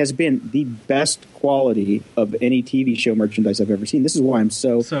merchandise has been the best quality of any TV show merchandise I've ever seen. This is why I'm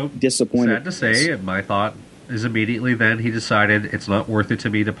so disappointed. Sad to say, my thought is immediately then he decided it's not worth it to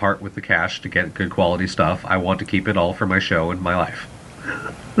me to part with the cash to get good quality stuff. I want to keep it all for my show and my life.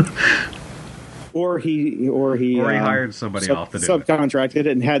 Or he hired somebody off to do it. Subcontracted it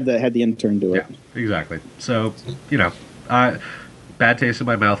and had the intern do it. Yeah, exactly. So, bad taste in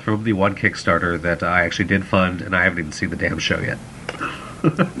my mouth from the one Kickstarter that I actually did fund, and I haven't even seen the damn show yet.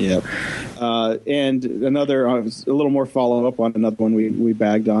 Yeah. And another, a little more follow-up on another one we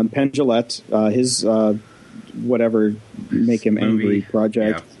bagged on. Penn Jillette, his whatever Make Him Angry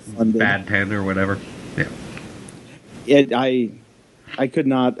project. Yeah. Bad Penn or whatever. Yeah. I could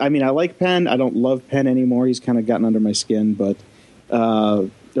not. I mean, I like Penn. I don't love Penn anymore. He's kind of gotten under my skin, but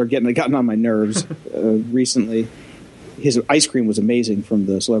they're gotten on my nerves recently. His ice cream was amazing from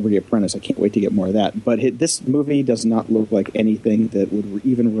the Celebrity Apprentice. I can't wait to get more of that. But this movie does not look like anything that would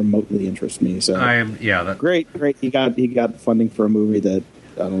even remotely interest me. So great. He got funding for a movie that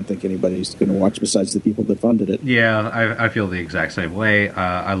I don't think anybody's going to watch besides the people that funded it. Yeah, I feel the exact same way.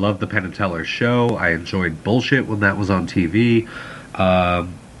 I love the Penn and Teller show. I enjoyed Bullshit when that was on TV. I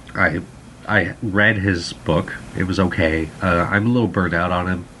read his book. It was okay. I'm a little burned out on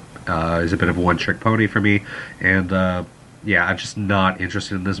him. He's a bit of a one-trick pony for me, and I'm just not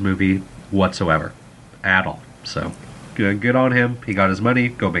interested in this movie whatsoever, at all. So, good on him. He got his money.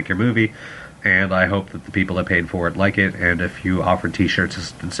 Go make your movie, and I hope that the people that paid for it like it. And if you offer T-shirts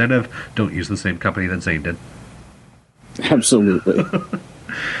as incentive, don't use the same company that Zane did. Absolutely.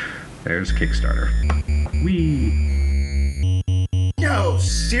 There's Kickstarter. No,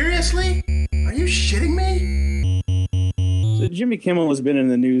 seriously? Are you shitting me? So Jimmy Kimmel has been in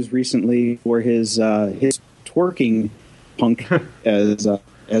the news recently for his twerking punk, as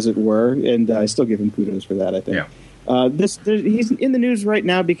it were, and I still give him kudos for that. I think. Yeah. He's in the news right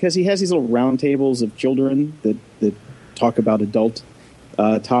now because he has these little roundtables of children that talk about adult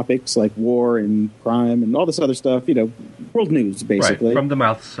topics like war and crime and all this other stuff. World news basically, right, from the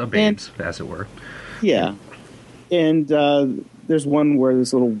mouths of babes, as it were. Yeah, and there's one where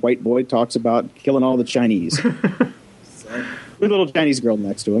this little white boy talks about killing all the Chinese. With a little Chinese girl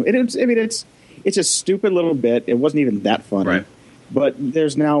next to him. It's a stupid little bit. It wasn't even that funny. Right. But there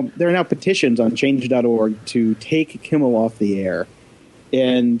are now petitions on change.org to take Kimmel off the air.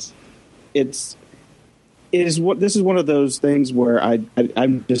 And this is one of those things where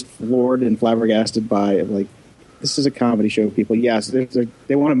I'm just floored and flabbergasted by, this is a comedy show, people. Yes,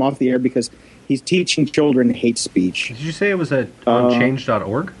 they want him off the air because he's teaching children hate speech. Did you say it was on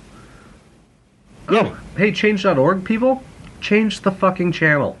change.org? Yeah. Oh, hey, change.org people, change the fucking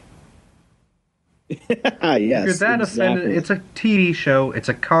channel. Yes, You're that offended. It's a TV show. It's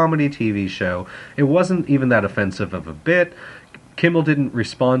a comedy TV show. It wasn't even that offensive of a bit. Kimmel didn't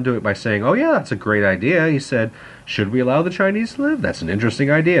respond to it by saying, "Oh yeah, that's a great idea." He said, "Should we allow the Chinese to live? That's an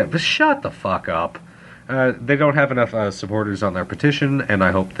interesting idea." But shut the fuck up. They don't have enough supporters on their petition, and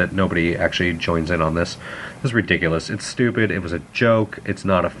I hope that nobody actually joins in on this. This is ridiculous. It's stupid. It was a joke. It's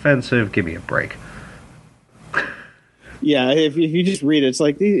not offensive. Give me a break. Yeah, if you just read it, it's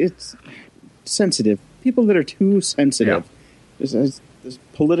like it's sensitive. People that are too sensitive. Yeah. This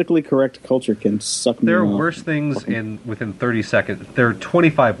politically correct culture can suck me There are off. worse things within 30 seconds. There are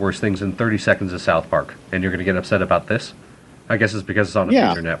 25 worse things in 30 seconds of South Park, and you're going to get upset about this? I guess it's because it's on a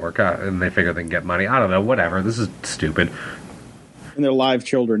major network, and they figure they can get money. I don't know, whatever. This is stupid. And they're live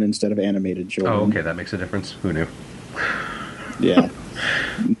children instead of animated children. Oh, okay, that makes a difference. Who knew? Yeah.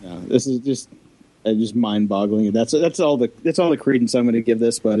 No, this is just mind-boggling. That's all the credence I'm going to give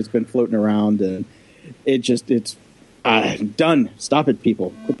this, but it's been floating around, and it's done. Stop it,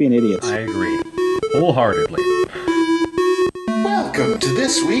 people. Quit being idiots. I agree. Wholeheartedly. Welcome to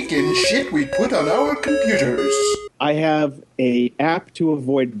This Week in Shit We Put on Our Computers. I have a app to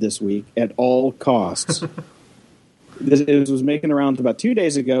avoid this week at all costs. It was making the rounds about 2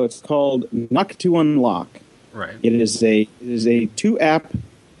 days ago. It's called Knock to Unlock. Right. It is a 2-app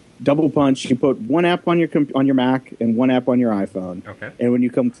double punch. You put one app on your Mac and one app on your iPhone. Okay. And when you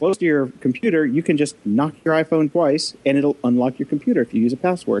come close to your computer, you can just knock your iPhone twice, and it'll unlock your computer if you use a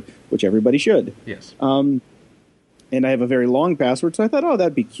password, which everybody should. Yes. And I have a very long password, so I thought,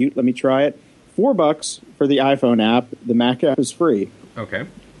 that'd be cute. Let me try it. $4 for the iPhone app. The Mac app is free. Okay.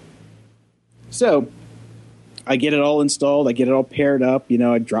 So I get it all installed. I get it all paired up.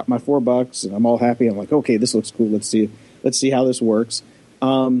 I drop my $4, and I'm all happy. I'm like, okay, this looks cool. Let's see how this works.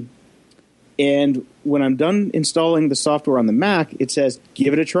 And when I'm done installing the software on the Mac, it says,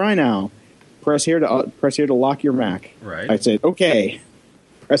 "Give it a try now. Press here to lock your Mac." Right. I said, "Okay."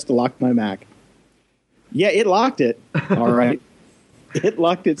 Press to lock my Mac. Yeah, it locked it. All right. It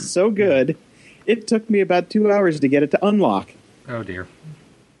locked it so good. It took me about 2 hours to get it to unlock. Oh, dear.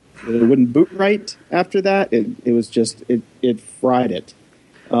 It wouldn't boot right after that. It was just, it fried it.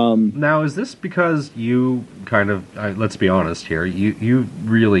 Now, is this because you kind of, let's be honest here, you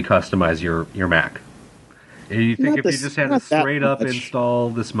really customize your Mac? You think if you just had a straight-up install,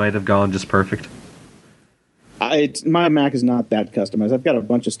 this might have gone just perfect? My Mac is not that customized. I've got a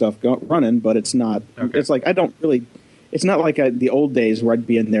bunch of stuff running, but it's not. Okay. It's like I don't really. It's not like the old days where I'd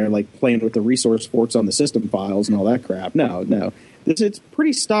be in there like playing with the resource ports on the system files and all that crap. No. It's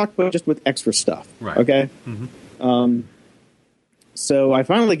pretty stock, but just with extra stuff. Right. Okay. Mm-hmm. So I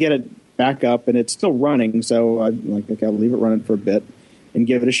finally get it back up, and it's still running. So I'm like, okay, I'll leave it running for a bit and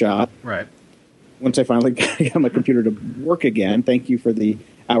give it a shot. Right. Once I finally got my computer to work again, thank you for the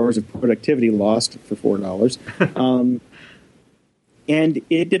hours of productivity lost for $4. And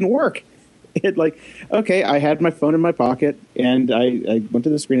it didn't work. I had my phone in my pocket, and I went to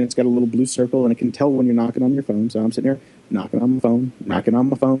the screen, and it's got a little blue circle, and it can tell when you're knocking on your phone. So I'm sitting here knocking on my phone, knocking on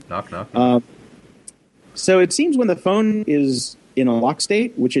my phone. Knock. So it seems when the phone is in a lock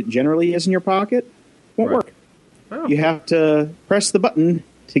state, which it generally is in your pocket, won't work. Oh. You have to press the button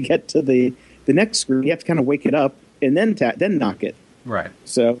to get to the next screen. You have to kind of wake it up and then knock it. Right.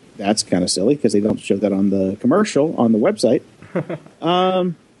 So that's kind of silly because they don't show that on the commercial on the website.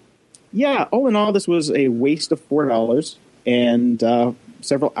 Yeah, all in all, this was a waste of $4 and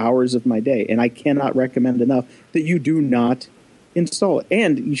several hours of my day. And I cannot recommend enough that you do not install it.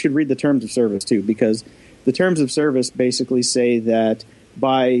 And you should read the terms of service, too, because the terms of service basically say that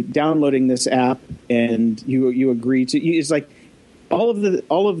by downloading this app and you agree to... It's like all of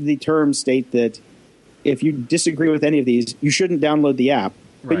the terms state that if you disagree with any of these, you shouldn't download the app.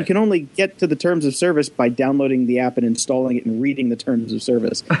 But you can only get to the terms of service by downloading the app and installing it and reading the terms of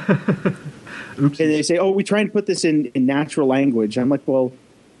service. And they say, we try and put this in natural language. I'm like, well,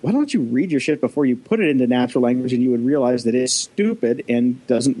 why don't you read your shit before you put it into natural language, and you would realize that it's stupid and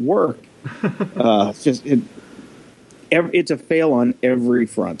doesn't work. It's a fail on every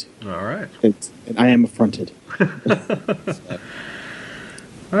front. All right. I am affronted.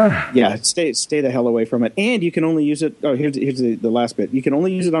 Yeah, stay the hell away from it. And you can only use it... Oh, here's the last bit. You can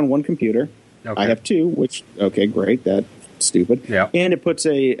only use it on one computer. Okay. I have two, which... Okay, great. That's stupid. Yeah. And it puts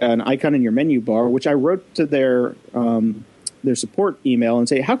an icon in your menu bar, which I wrote to their support email and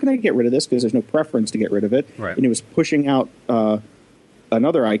say, how can I get rid of this? Because there's no preference to get rid of it. Right. And it was pushing out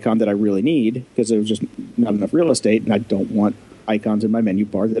another icon that I really need because there was just not enough real estate, and I don't want icons in my menu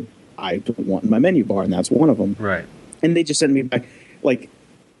bar that I don't want in my menu bar, and that's one of them. Right. And they just sent me back, like...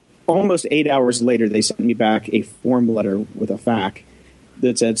 almost 8 hours later, they sent me back a form letter with a FAQ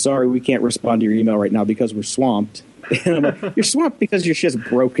that said, "Sorry, we can't respond to your email right now because we're swamped." And I'm like, "You're swamped because your shit's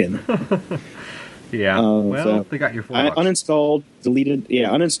broken." Yeah. So they got your phone. Uninstalled, deleted. Yeah,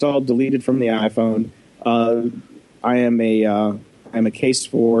 uninstalled, deleted from the iPhone. I am a case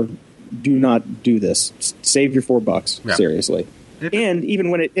for do not do this. Save your $4. Yeah. Seriously. And even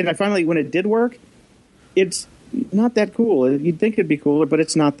when it did work, it's not that cool. You'd think it'd be cooler, but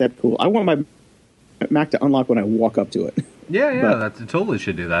it's not that cool. I want my Mac to unlock when I walk up to it. Yeah, it totally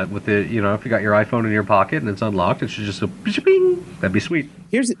should do that. With the, if you got your iPhone in your pocket and it's unlocked, it should just go bing. That'd be sweet.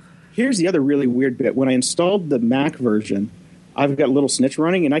 Here's the other really weird bit. When I installed the Mac version, I've got Little Snitch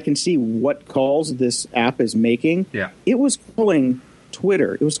running, and I can see what calls this app is making. Yeah. It was calling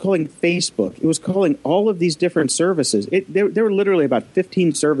Twitter. It was calling Facebook. It was calling all of these different services. There were literally about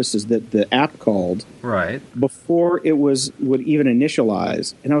 15 services that the app called before it would even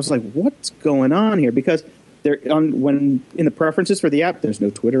initialize. And I was like, what's going on here? Because when in the preferences for the app, there's no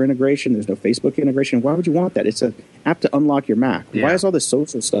Twitter integration, there's no Facebook integration. Why would you want that? It's an app to unlock your Mac. Yeah. Why is all this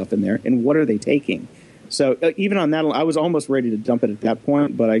social stuff in there, and what are they taking? So even on that, I was almost ready to dump it at that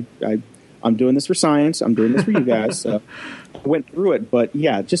point, but I'm doing this for science. I'm doing this for you guys. So I went through it. But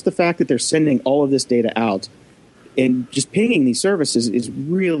yeah, just the fact that they're sending all of this data out and just pinging these services is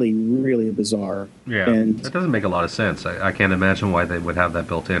really, really bizarre. Yeah, and that doesn't make a lot of sense. I can't imagine why they would have that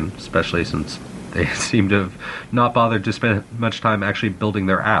built in, especially since they seem to have not bothered to spend much time actually building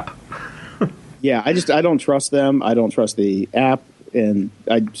their app. Yeah, I don't trust them. I don't trust the app, and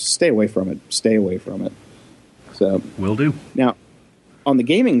I stay away from it. Stay away from it. So will do. Now, on the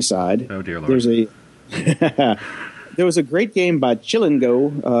gaming side, oh dear Lord, there was a great game by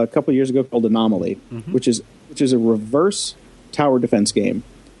Chilingo a couple of years ago called Anomaly, which is a reverse tower defense game.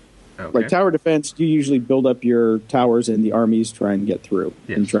 Okay. Like tower defense, you usually build up your towers and the armies try and get through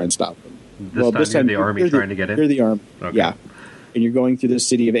and try and stop them. This time you're the army trying to get in? You're the army, okay. Yeah. And you're going through this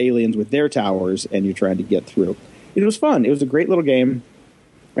city of aliens with their towers, and you're trying to get through. It was fun. It was a great little game.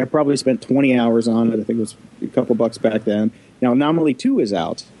 I probably spent 20 hours on it. I think it was a couple bucks back then. Now, Anomaly 2 is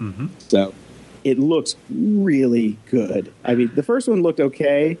out, so it looks really good. I mean, the first one looked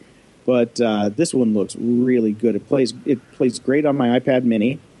okay, but this one looks really good. It plays great on my iPad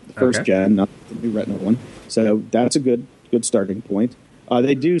Mini, the first gen, not the new Retina one. So that's a good starting point.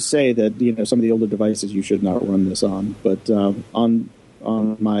 They do say that some of the older devices you should not run this on, but on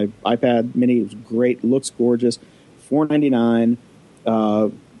my iPad Mini, it was great. Looks gorgeous. $4.99.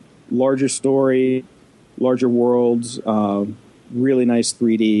 Larger story, larger worlds, really nice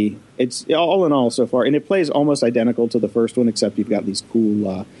 3D. It's all in all so far, and it plays almost identical to the first one, except you've got these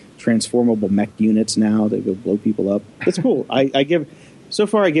cool transformable mech units now that go blow people up. It's cool. I give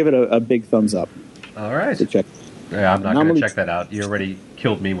it a big thumbs up. All right. To check. Yeah, I'm not going to check that out. You already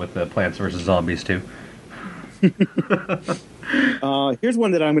killed me with the Plants vs. Zombies 2. Here's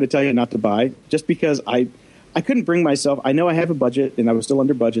one that I'm going to tell you not to buy, just because I couldn't bring myself. I know I have a budget, and I was still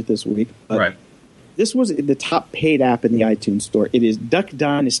under budget this week. But this was the top paid app in the iTunes store. It is Duck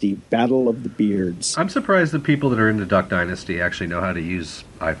Dynasty Battle of the Beards. I'm surprised the people that are into Duck Dynasty actually know how to use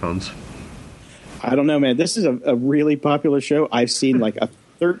iPhones. I don't know, man. This is a really popular show. I've seen like a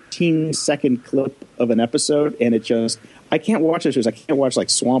 13-second clip of an episode, and I can't watch those shows. I can't watch like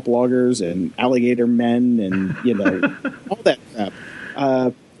Swamp Loggers and Alligator Men and all that crap.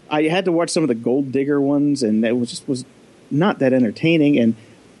 I had to watch some of the Gold Digger ones, and it was not that entertaining. And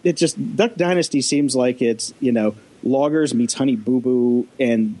it just Duck Dynasty seems like it's Loggers meets Honey Boo Boo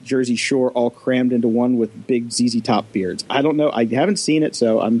and Jersey Shore all crammed into one with big ZZ Top beards. I don't know. I haven't seen it,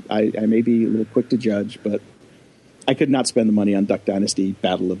 so I may be a little quick to judge, but I could not spend the money on Duck Dynasty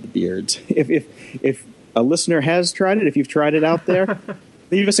Battle of the Beards. If a listener has tried it, if you've tried it out there,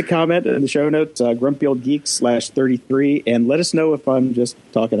 leave us a comment in the show notes, grumpyoldgeeks/33, and let us know if I'm just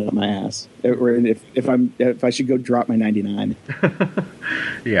talking out my ass, or if I should go drop my 99.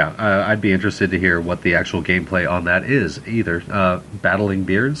 Yeah, I'd be interested to hear what the actual gameplay on that is. Either battling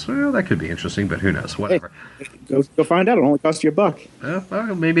beards, well, that could be interesting, but who knows? Whatever. Hey, go find out. It only cost you $1.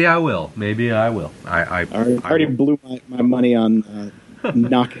 Well, maybe I will. I already blew my money on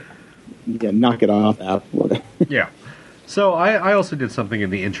knock it off app. Yeah. So I also did something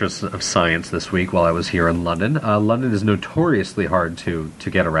in the interest of science this week while I was here in London. London is notoriously hard to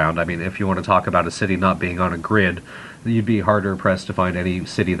get around. I mean, if you want to talk about a city not being on a grid, you'd be harder pressed to find any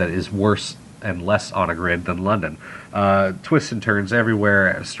city that is worse and less on a grid than London. Twists and turns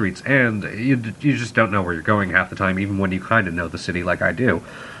everywhere, streets, and you just don't know where you're going half the time, even when you kind of know the city like I do.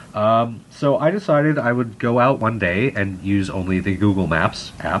 So I decided I would go out one day and use only the Google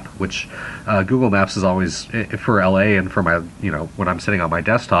Maps app, which Google Maps is always for LA and for my, when I'm sitting on my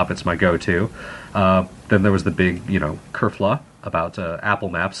desktop, it's my go-to. Then there was the big, kerfluffle about Apple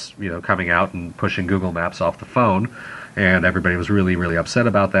Maps, coming out and pushing Google Maps off the phone. And everybody was really, really upset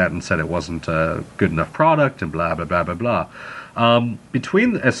about that and said it wasn't a good enough product and blah, blah, blah, blah, blah.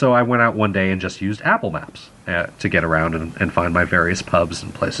 So I went out one day and just used Apple Maps to get around and find my various pubs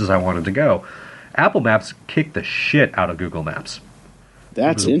and places I wanted to go. Apple Maps kicked the shit out of Google Maps.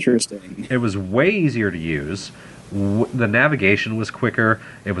 That's interesting. It was way easier to use. The navigation was quicker.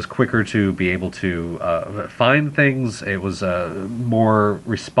 It was quicker to be able to find things. It was more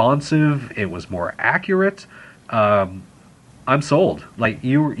responsive. It was more accurate. I'm sold. Like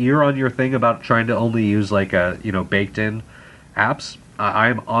you're on your thing about trying to only use baked in apps.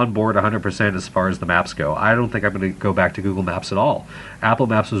 I'm on board 100% as far as the maps go. I don't think I'm going to go back to Google Maps at all. Apple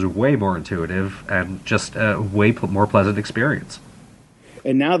Maps was way more intuitive and just a way more pleasant experience.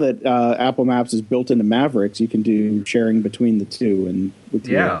 And now that Apple Maps is built into Mavericks, you can do sharing between the two and with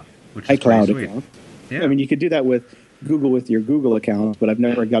your iCloud account. Yeah. I mean, you could do that with Google with your Google account, but I've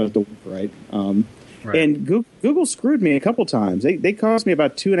never got it to work right. Right. And Google screwed me a couple times. They cost me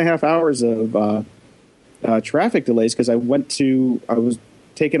about 2.5 hours of traffic delays because I was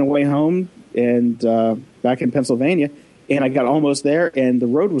taken away home and back in Pennsylvania, and I got almost there, and the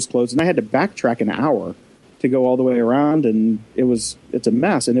road was closed, and I had to backtrack an hour to go all the way around, and it's a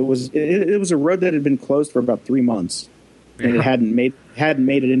mess. And it was a road that had been closed for about 3 months, and it hadn't made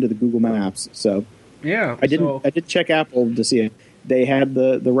it into the Google Maps. So yeah, I did check Apple to see if they had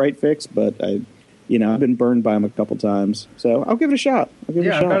the right fix, but I've been burned by them a couple times, so I'll give it a shot. I've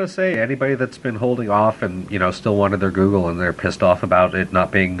got to say, anybody that's been holding off and still wanted their Google and they're pissed off about it not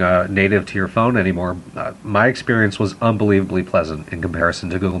being native to your phone anymore, my experience was unbelievably pleasant in comparison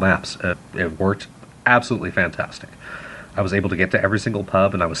to Google Maps. It worked absolutely fantastic. I was able to get to every single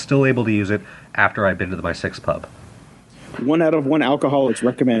pub, and I was still able to use it after I'd been to my 6th pub. 1 out of 1 alcoholics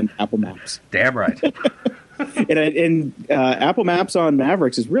recommend Apple Maps. Damn right. And Apple Maps on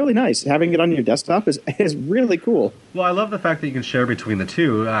Mavericks is really nice. Having it on your desktop is really cool. Well, I love the fact that you can share between the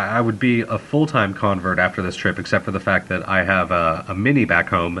two. I would be a full-time convert after this trip, except for the fact that I have a Mini back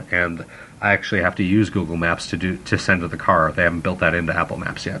home, and I actually have to use Google Maps to send to the car. They haven't built that into Apple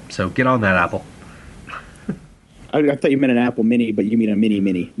Maps yet. So get on that, Apple. I thought you meant an Apple Mini, but you mean a Mini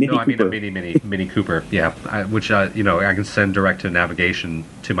No, I Cooper. mean a Mini Cooper, yeah. Which, I can send direct to navigation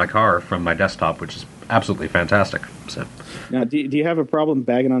to my car from my desktop, which is absolutely fantastic. So, now, do you have a problem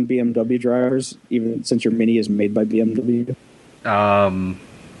bagging on BMW drivers, even since your Mini is made by BMW?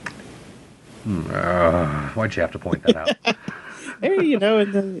 Why'd you have to point that out? Hey,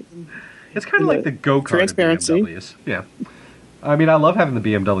 it's kind of like the go-kart transparency. BMWs. Yeah. I mean, I love having the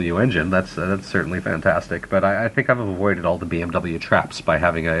BMW engine. That's certainly fantastic. But I think I've avoided all the BMW traps by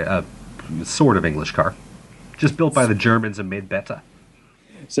having a sort of English car. Just built by the Germans and made better.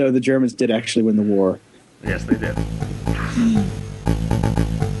 So the Germans did actually win the war. Yes, they did.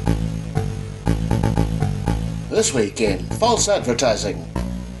 This week in false advertising.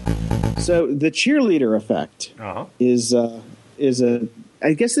 So the cheerleader effect is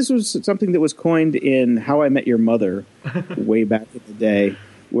I guess this was something that was coined in How I Met Your Mother way back in the day,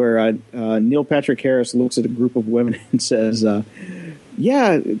 where Neil Patrick Harris looks at a group of women and says,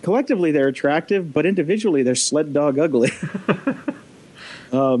 yeah, collectively they're attractive, but individually they're sled dog ugly.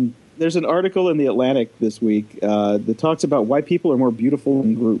 There's an article in The Atlantic this week that talks about why people are more beautiful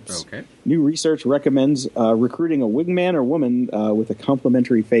in groups. Okay. New research recommends recruiting a wingman or woman with a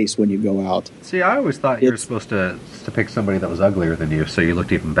complimentary face when you go out. See, I always thought you were supposed to pick somebody that was uglier than you, so you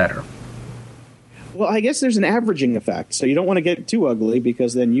looked even better. Well, I guess there's an averaging effect, so you don't want to get too ugly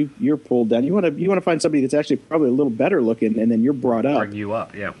because then you're pulled down. You want to find somebody that's actually probably a little better looking, and then you're brought up. Bring you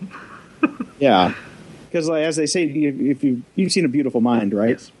up, yeah. Yeah, because as they say, if you've seen A Beautiful Mind, right?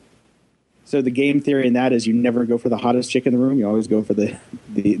 Yes. So the game theory in that is you never go for the hottest chick in the room. You always go for the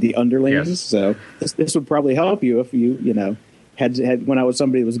underlings. Yes. So this would probably help you if you had went out with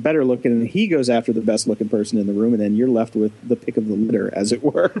somebody that was better looking, and he goes after the best looking person in the room, and then you're left with the pick of the litter, as it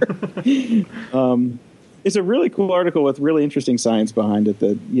were. It's a really cool article with really interesting science behind it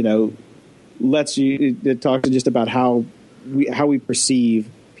that it talks just about how we perceive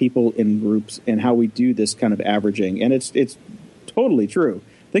people in groups and how we do this kind of averaging, and it's totally true.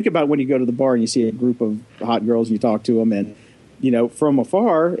 Think about when you go to the bar and you see a group of hot girls and you talk to them, and from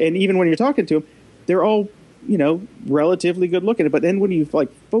afar, and even when you're talking to them, they're all relatively good looking. But then when you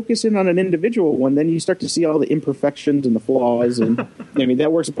focus in on an individual one, then you start to see all the imperfections and the flaws, and I mean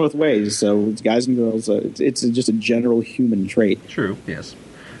that works both ways. So it's guys and girls. It's just a general human trait. True. Yes.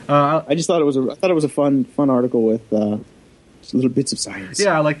 I just thought it was a fun article with just little bits of science.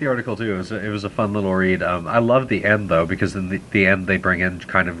 Yeah, I like the article too. It was a fun little read. I love the end though, because in the end they bring in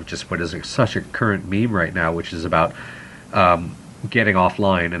kind of just what is such a current meme right now, which is about getting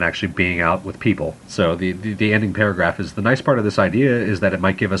offline and actually being out with people. So the ending paragraph is, the nice part of this idea is that it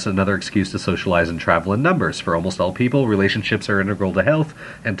might give us another excuse to socialize and travel in numbers. For almost all people, relationships are integral to health,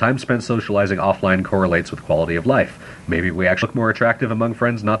 and time spent socializing offline correlates with quality of life. Maybe we actually look more attractive among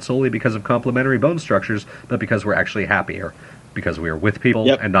friends, not solely because of complementary bone structures, but because we're actually happier, because we are with people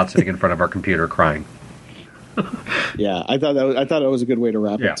and not sitting in front of our computer crying. Yeah, I thought that was a good way to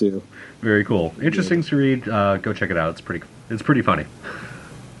wrap it too. Very cool. Interesting to read. Go check it out. It's pretty funny.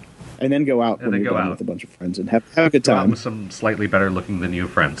 And then go out with a bunch of friends and have a good time. Go out with some slightly better looking than you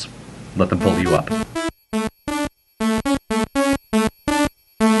friends. Let them pull you up.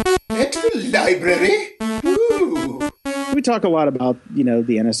 At the library? Ooh. We talk a lot about, the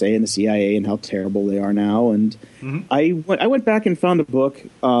NSA and the CIA and how terrible they are now. And I went back and found a book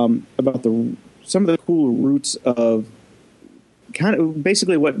about some of the cool roots of kind of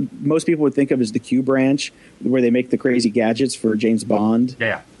basically what most people would think of as the Q branch, where they make the crazy gadgets for James Bond.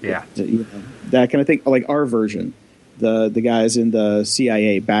 Yeah. That kind of thing, like our version, the guys in the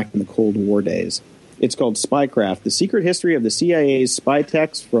CIA back in the Cold War days. It's called Spycraft, The Secret History of the CIA's Spy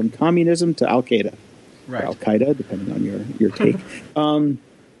Techs from Communism to Al-Qaeda. Right. Or Al-Qaeda, depending on your take. I'm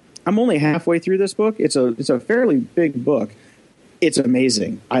only halfway through this book. It's a fairly big book. It's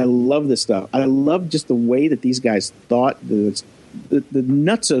amazing. I love this stuff. I love just the way that these guys thought, the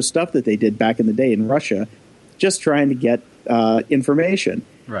nutso stuff that they did back in the day in Russia, just trying to get information.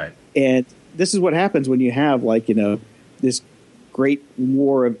 Right. And this is what happens when you have this great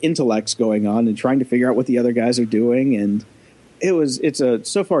war of intellects going on and trying to figure out what the other guys are doing. And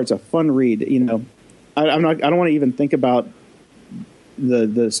so far it's a fun read. I don't want to even think about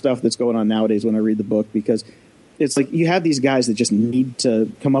the stuff that's going on nowadays when I read the book, because it's like you have these guys that just need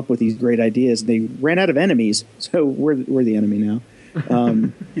to come up with these great ideas. They ran out of enemies, so we're the enemy now.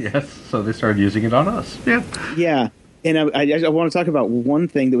 Yes, so they started using it on us. Yeah. And I want to talk about one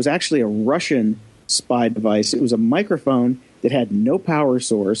thing that was actually a Russian spy device. It was a microphone that had no power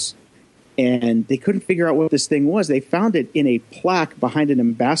source, and they couldn't figure out what this thing was. They found it in a plaque behind an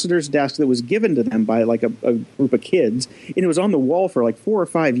ambassador's desk that was given to them by like a group of kids, and it was on the wall for like 4 or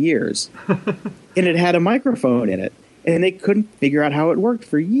 5 years. And it had a microphone in it, and they couldn't figure out how it worked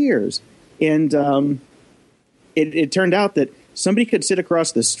for years. And it turned out that somebody could sit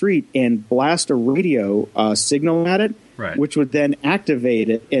across the street and blast a radio signal at it, right, which would then activate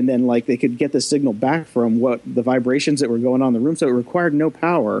it, and then they could get the signal back from what the vibrations that were going on in the room. So it required no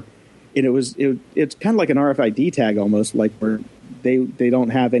power, and it's kind of like an RFID tag almost, like where they don't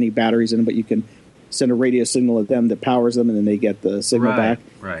have any batteries in them, but you can send a radio signal at them that powers them, and then they get the signal back,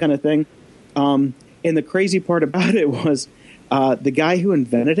 kind of thing. And the crazy part about it was the guy who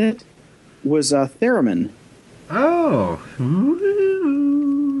invented it was Theremin. Oh.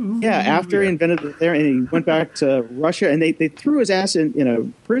 Yeah, after he invented it there, and he went back to Russia, and they threw his ass in a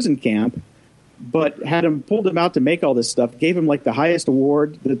prison camp, but had him pulled him out to make all this stuff, gave him the highest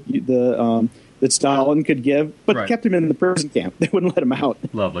award that Stalin could give, but kept him in the prison camp. They wouldn't let him out.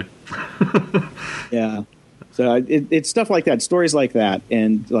 Lovely. Yeah. So it's stuff like that, stories like that,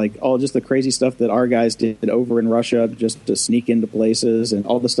 and all just the crazy stuff that our guys did over in Russia just to sneak into places, and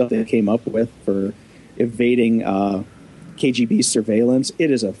all the stuff they came up with for evading KGB surveillance.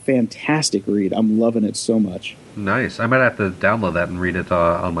 It is a fantastic read. I'm loving it so much. Nice. I might have to download that and read it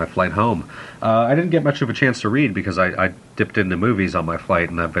on my flight home. I didn't get much of a chance to read because I dipped into movies on my flight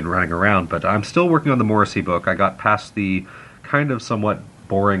and I've been running around, but I'm still working on the Morrissey book. I got past the kind of somewhat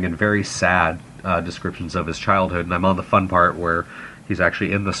boring and very sad descriptions of his childhood, and I'm on the fun part where he's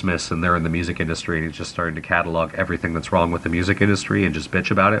actually in the Smiths and they're in the music industry, and he's just starting to catalog everything that's wrong with the music industry and just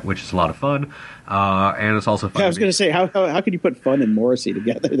bitch about it, which is a lot of fun. And it's also fun. Yeah, I was going to say, how could you put fun and Morrissey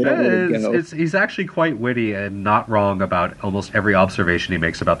together? They don't really go. He's actually quite witty and not wrong about almost every observation he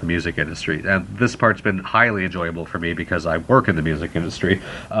makes about the music industry. And this part's been highly enjoyable for me because I work in the music industry.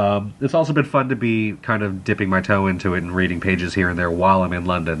 It's also been fun to be kind of dipping my toe into it and reading pages here and there while I'm in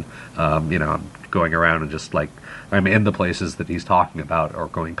London. I'm going around and just I'm in the places that he's talking about or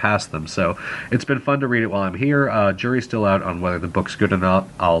going past them. So it's been fun to read it while I'm here. Jury's still out on whether the book's good or not.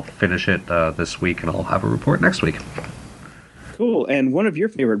 I'll finish it this week, and I'll have a report next week. Cool. And one of your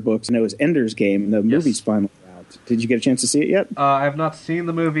favorite books, I know, is Ender's Game. The movie's finally out. Did you get a chance to see it yet? I have not seen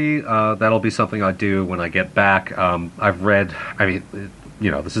the movie. That'll be something I do when I get back. I've read,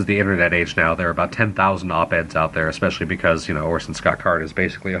 this is the internet age now. There are about 10,000 op-eds out there, especially because, Orson Scott Card is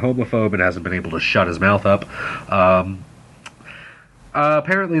basically a homophobe and hasn't been able to shut his mouth up.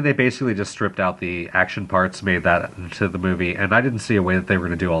 Apparently, they basically just stripped out the action parts, made that to the movie, and I didn't see a way that they were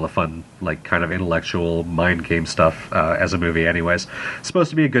going to do all the fun, like, kind of intellectual mind game stuff as a movie anyways. It's supposed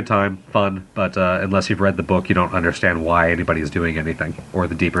to be a good time, fun, but unless you've read the book, you don't understand why anybody's doing anything, or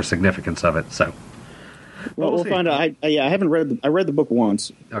the deeper significance of it, so... Well, we'll find out. I haven't read I read the book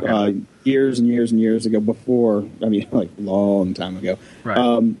once, Okay. years and years and years ago. Before, I mean, like long time ago. Right.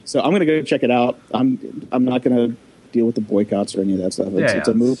 So I'm going to go check it out. I'm not going to deal with the boycotts or any of that stuff. It's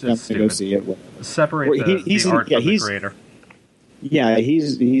a movie. I'm going to go see it. Whatever. Separate the art from the creator. Yeah,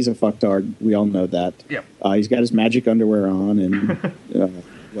 he's a fucktard. We all know that. Yep. He's got his magic underwear on and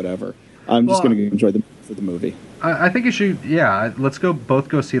whatever. I'm just going to enjoy the movie. I think you should. Yeah, let's both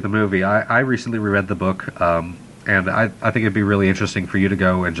go see the movie. I recently reread the book, and I think it'd be really interesting for you to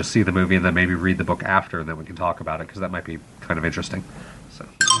go and just see the movie and then maybe read the book after, and then we can talk about it because that might be kind of interesting. So.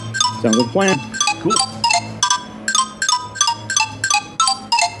 Sounds like a plan. Cool.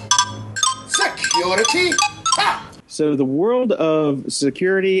 Security? Ha! So the world of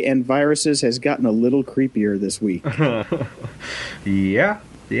security and viruses has gotten a little creepier this week. Yeah.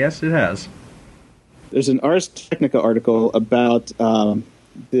 Yes, it has. There's an Ars Technica article about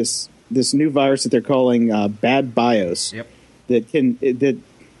this new virus that they're calling Bad BIOS. Yep. That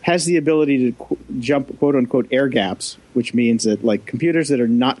has the ability to jump quote unquote air gaps, which means that like computers that are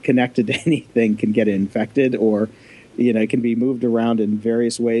not connected to anything can get infected, or it can be moved around in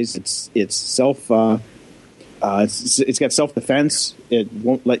various ways. It's got self defense. It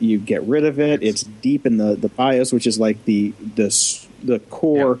won't let you get rid of it. It's deep in the BIOS, which is like the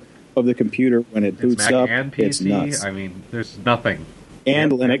core. Yep. Of the computer when it boots Mac up, and PC. it's nuts. I mean, there's nothing.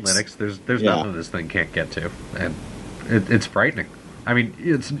 And Linux. Linux. There's nothing this thing can't get to, and it's frightening. I mean,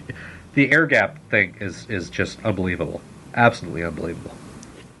 it's the air gap thing is just unbelievable, absolutely unbelievable.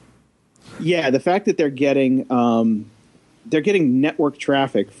 Yeah, the fact that they're getting network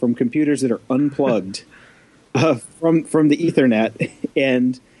traffic from computers that are unplugged from the Ethernet,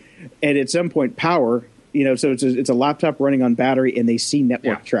 and at some point power. So it's a laptop running on battery, and they see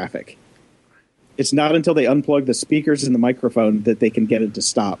network traffic. It's not until they unplug the speakers and the microphone that they can get it to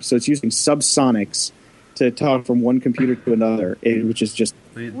stop. So it's using subsonics to talk from one computer to another, which is just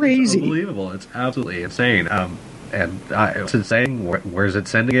crazy. It's unbelievable. It's absolutely insane. And it's insane. Where's it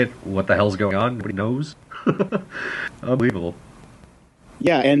sending it? What the hell's going on? Nobody knows. Unbelievable.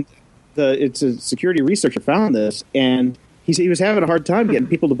 Yeah, and it's a security researcher found this, and he was having a hard time getting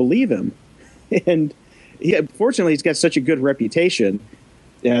people to believe him. And fortunately, he's got such a good reputation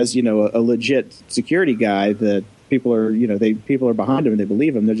as a legit security guy that people are behind him and they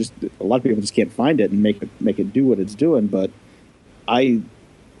believe him. They're just a lot of people just can't find it and make it do what it's doing. But I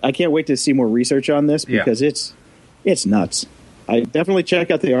can't wait to see more research on this because it's nuts. I definitely check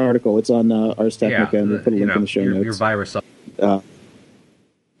out the article. It's on Ars Technica, and we'll put a link in the show notes. Your virus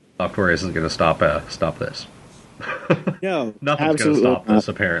software isn't going to stop this. No, nothing's going to stop this.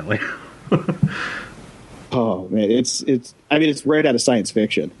 Apparently. Oh man, it's right out of science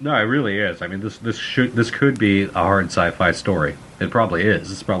fiction. No, it really is. I mean, this could be a hard sci-fi story. It probably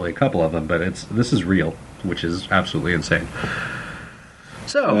is. It's probably a couple of them, but this is real, which is absolutely insane.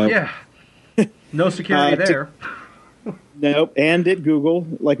 So no security there. Nope. And at Google,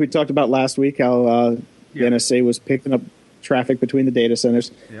 like we talked about last week, how the NSA was picking up traffic between the data centers,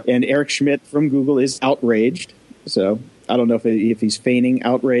 and Eric Schmidt from Google is outraged. So I don't know if he's feigning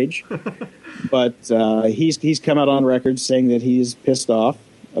outrage. But he's come out on record saying that he's pissed off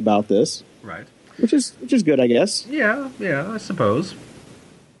about this, right? Which is good, I guess. Yeah, I suppose.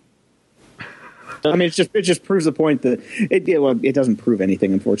 I mean, it just proves the point that it doesn't prove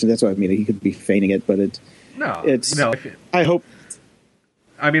anything. Unfortunately, that's what I mean. He could be feigning it, but I hope.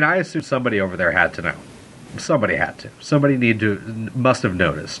 I mean, I assume somebody over there had to know. Somebody had to. Somebody must have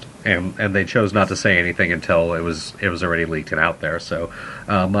noticed, and they chose not to say anything until it was already leaked and out there. So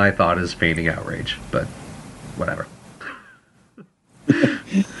my thought is feigning outrage, but whatever.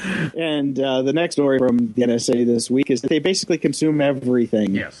 And the next story from the NSA this week is that they basically consume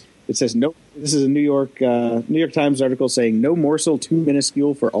everything. Yes. It says no. This is a New York Times article saying no morsel too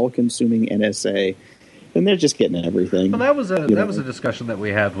minuscule for all-consuming NSA. And they're just getting everything. Well, that was a discussion that we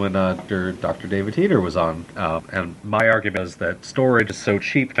had when Dr. David Teeter was on, and my argument is that storage is so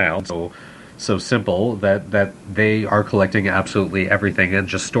cheap now, so simple that they are collecting absolutely everything and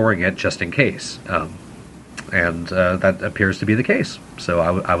just storing it just in case, and that appears to be the case. So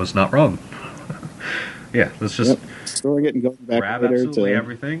I was not wrong. Yeah, let's just storing it and going back grab later absolutely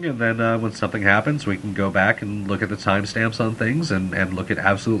everything, and then when something happens, we can go back and look at the timestamps on things and look at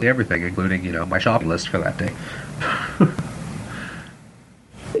absolutely everything, including my shopping list for that day.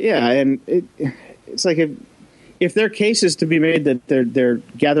 Yeah, and it's like if there are cases to be made that they're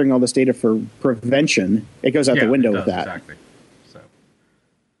gathering all this data for prevention, it goes out the window with that. Exactly.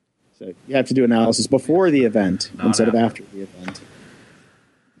 So you have to do analysis before the event instead of after the event.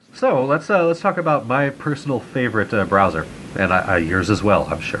 So let's talk about my personal favorite browser, and yours as well,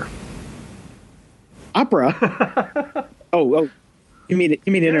 I'm sure. Opera. oh, you mean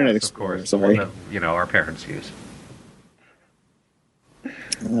Internet Explorer? Of course, sorry. the one that, our parents use.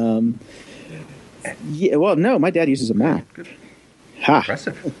 Yeah. Well, no, my dad uses a Mac. Good. Ha.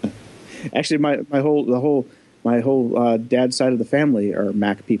 Impressive. Actually, my whole dad's side of the family are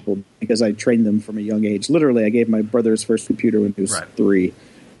Mac people because I trained them from a young age. Literally, I gave my brother his first computer when he was 3,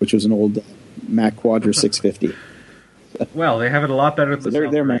 which was an old Mac Quadra 650. Well, they have it a lot better than the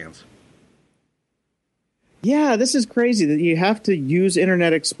South Koreans. Yeah, this is crazy that you have to use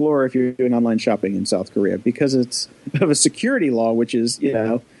Internet Explorer if you're doing online shopping in South Korea because it's of a security law, which is,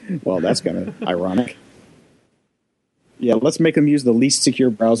 well, that's kind of ironic. Yeah, let's make them use the least secure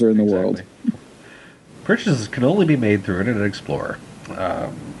browser in the world. Purchases can only be made through Internet Explorer.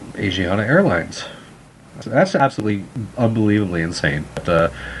 Asiana Airlines. That's absolutely unbelievably insane.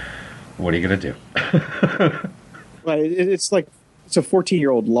 But what are you going to do? Well, it's like it's a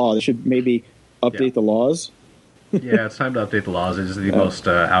 14-year-old law. They should maybe update the laws. Yeah, it's time to update the laws. It is the most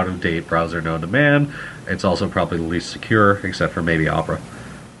out-of-date browser known to man. It's also probably the least secure, except for maybe Opera.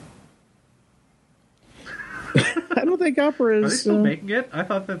 I don't think Opera is... Are they still making it? I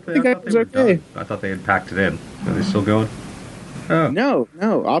thought that they were okay. done. I thought they had packed it in. Are they still going? Oh. No.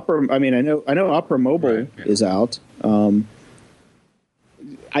 Opera. I mean, I know Opera Mobile is out. I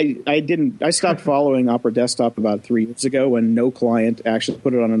stopped following Opera Desktop about 3 years ago when no client actually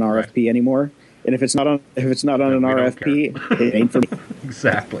put it on an RFP anymore. And if it's not on an RFP, it ain't for me.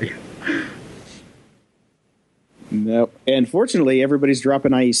 Exactly. Nope. And fortunately, everybody's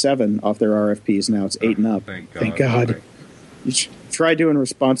dropping IE7 off their RFPs now. It's 8 and up. Thank God. You should try doing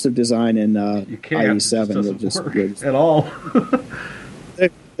responsive design in you can't. IE7. It just work at all.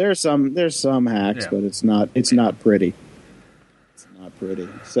 There's some hacks, but it's not pretty. It's not pretty.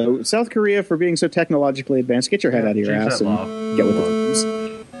 So South Korea, for being so technologically advanced, get your head out of your ass and get with the times.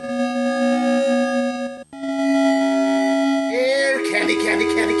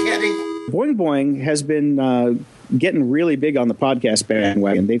 Candy. Boing Boing has been getting really big on the podcast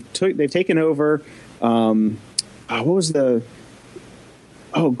bandwagon. They've taken over. What was Glenn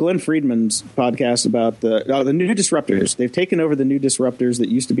Friedman's podcast about the New Disruptors. They've taken over the New Disruptors that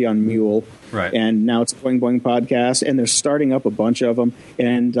used to be on Mule, right? And now it's a Boing Boing podcast, and they're starting up a bunch of them.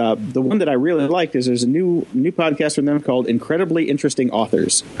 And the one that I really liked is there's a new podcast from them called Incredibly Interesting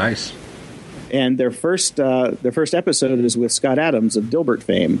Authors. Nice. And their first episode is with Scott Adams of Dilbert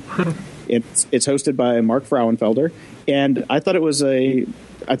fame. It's hosted by Mark Frauenfelder, and I thought it was a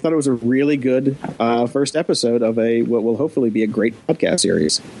really good first episode of what will hopefully be a great podcast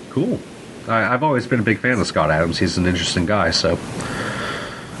series. Cool. I've always been a big fan of Scott Adams. He's an interesting guy. So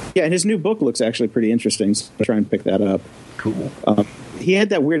yeah, and his new book looks actually pretty interesting. So I'll try and pick that up. Cool. He had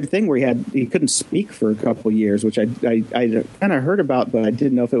that weird thing where he couldn't speak for a couple of years, which I kind of heard about, but I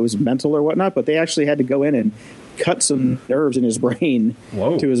didn't know if it was mental or whatnot. But they actually had to go in and cut some nerves in his brain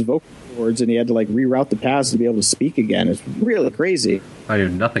to his vocal cords, and he had to reroute the paths to be able to speak again. It's really crazy. I knew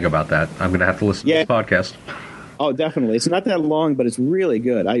nothing about that. I'm going to have to listen to this podcast. Oh, definitely. It's not that long, but it's really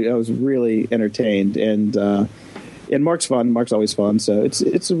good. I was really entertained, and Mark's fun. Mark's always fun, so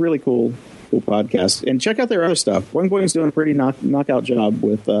it's a really cool podcast. And check out their other stuff. Boing Boing's doing a pretty knockout job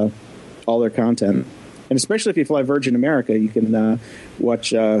with all their content. And especially if you fly Virgin America, you can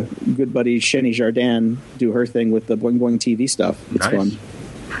watch good buddy Sheni Jardin do her thing with the Boing Boing TV stuff. It's fun.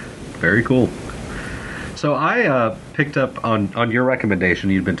 Very cool. So I picked up on your recommendation.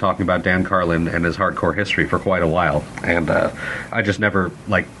 You'd been talking about Dan Carlin and his hardcore history for quite a while, and I just never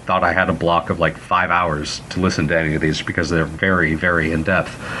thought I had a block of 5 hours to listen to any of these because they're very, very in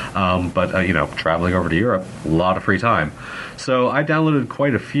depth. But traveling over to Europe, a lot of free time, so I downloaded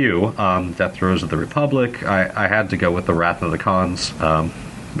quite a few. Death Throes of the Republic. I had to go with the Wrath of the Khans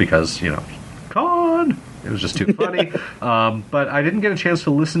because Khan. It was just too funny. But I didn't get a chance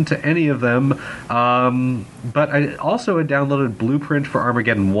to listen to any of them. But I also had downloaded Blueprint for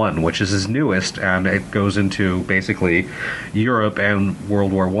Armageddon 1, which is his newest, and it goes into basically Europe and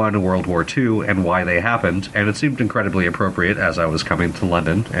World War I and World War II and why they happened. And it seemed incredibly appropriate as I was coming to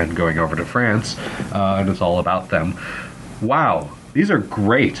London and going over to France. And it's all about them. Wow. These are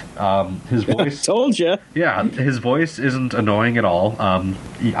great. His voice... Told you. Yeah, his voice isn't annoying at all.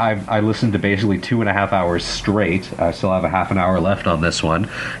 I listened to basically 2.5 hours straight. I still have a half an hour left on this one.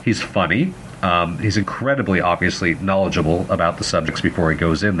 He's funny. He's incredibly, obviously, knowledgeable about the subjects before he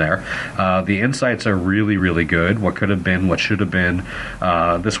goes in there. The insights are really, really good. What could have been, what should have been.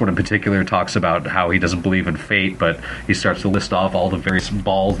 This one in particular talks about how he doesn't believe in fate, but he starts to list off all the various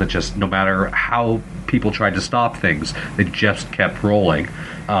balls that just, no matter how people tried to stop things, they just kept rolling.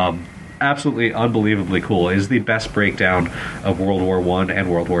 Absolutely unbelievably cool. It is the best breakdown of World War I and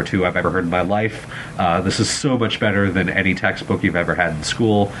World War II I've ever heard in my life. This is so much better than any textbook you've ever had in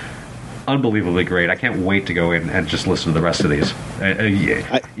school. Unbelievably great. I can't wait to go in and just listen to the rest of these.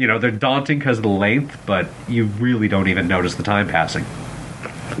 They're daunting because of the length, but you really don't even notice the time passing.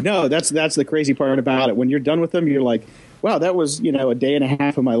 No, that's the crazy part about it. When you're done with them, you're like, wow, that was, a day and a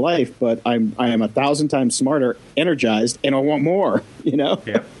half of my life, but I am 1,000 times smarter, energized, and I want more,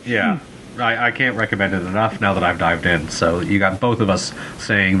 Yeah. I can't recommend it enough now that I've dived in. So you got both of us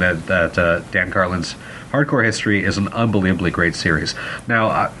saying that Dan Carlin's Hardcore History is an unbelievably great series.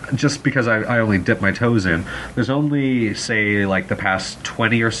 Now, just because I only dipped my toes in, there's only, say, like the past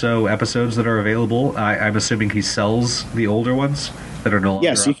 20 or so episodes that are available. I'm assuming he sells the older ones that are no longer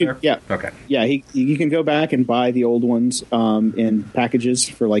yes, you can. There? Yeah, okay. Yeah, you can go back and buy the old ones in packages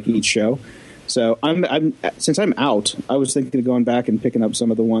for like each show. So since I'm out, I was thinking of going back and picking up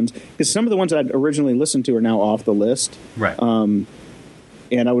some of the ones, because some of the ones I'd originally listened to are now off the list. Right.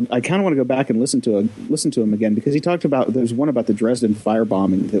 And I kind of want to go back and listen to him again, because he talked about, there's one about the Dresden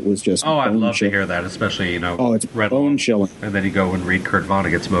firebombing that was just I'd love to hear that, especially it's bone chilling. And then you go and read Kurt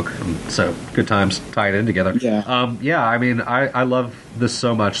Vonnegut's book, so good times tied in together. Yeah. I mean, I love this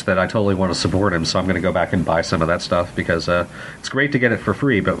so much that I totally want to support him, so I'm going to go back and buy some of that stuff, because it's great to get it for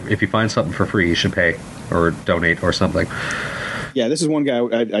free, but if you find something for free, you should pay or donate or something. Yeah, this is one guy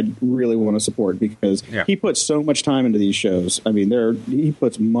I really want to support, because he puts so much time into these shows. I mean, he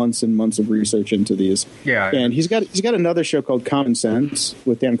puts months and months of research into these. Yeah, and he's got another show called Common Sense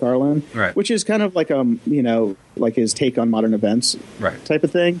with Dan Carlin, right, which is kind of like like his take on modern events, right, type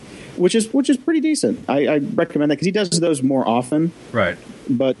of thing, which is pretty decent. I recommend that, because he does those more often, right.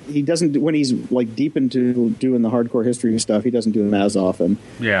 But he doesn't, when he's like deep into doing the hardcore history stuff, he doesn't do them as often.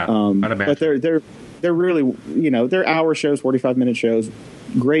 Yeah, I'd imagine. But they're really, they're hour shows, 45-minute shows.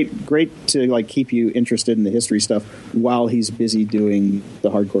 Great to like keep you interested in the history stuff while he's busy doing the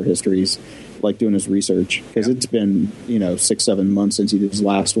hardcore histories, like doing his research, because it's been 6-7 months since he did his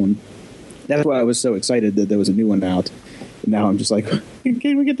last one. That's why I was so excited that there was a new one out. And now I'm just like,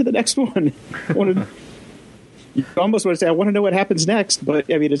 can we get to the next one? You almost want to say, I want to know what happens next, but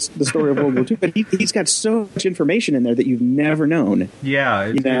I mean, it's the story of World War II. But he's got so much information in there that you've never known.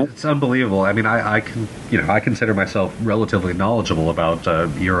 Yeah, it's unbelievable. I mean, I consider myself relatively knowledgeable about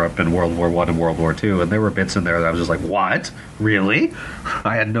Europe and World War I and World War II, and there were bits in there that I was just like, what? Really?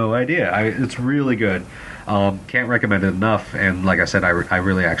 I had no idea. It's really good. Can't recommend it enough. And like I said, I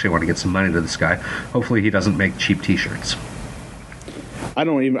really actually want to get some money to this guy. Hopefully, he doesn't make cheap T-shirts. I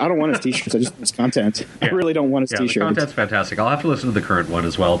don't want his T-shirts. I just want his content. Yeah. I really don't want his T-shirts. The content's fantastic. I'll have to listen to the current one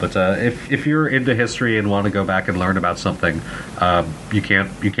as well. But if you're into history and want to go back and learn about something, you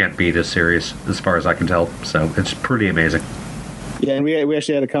can't beat his series as far as I can tell. So it's pretty amazing. Yeah, and we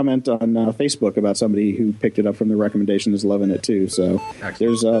actually had a comment on Facebook about somebody who picked it up from the recommendation is loving it too. So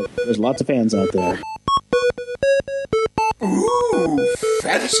there's lots of fans out there. Ooh,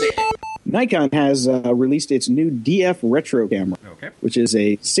 fancy. Nikon has released its new DF Retro camera, which is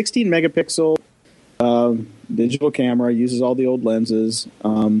a 16 megapixel digital camera, uses all the old lenses.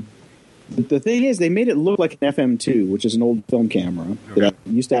 The thing is, they made it look like an FM2, which is an old film camera that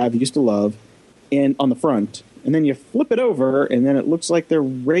I used to love, and on the front. And then you flip it over, and then it looks like they're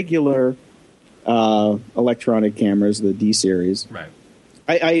regular electronic cameras, the D series. Right.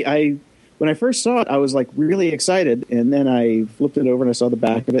 I when I first saw it, I was like really excited, and then I flipped it over and I saw the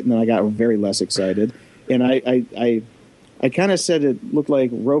back of it, and then I got very less excited. And I kind of said it looked like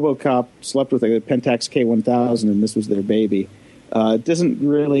RoboCop slept with a Pentax K1000, and this was their baby. It doesn't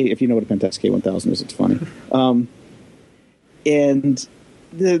really, if you know what a Pentax K1000 is, it's funny. And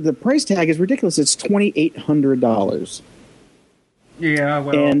the price tag is ridiculous. It's $2,800. Yeah,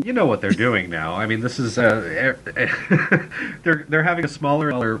 well, you know what they're doing now. I mean, this is they're having a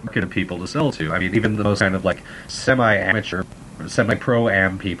smaller market of people to sell to. I mean, even the most kind of like semi-amateur,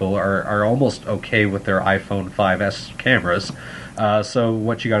 semi-pro-am people are almost okay with their iPhone 5S cameras. So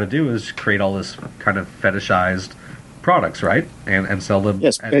what you got to do is create all this kind of fetishized products, right? And sell them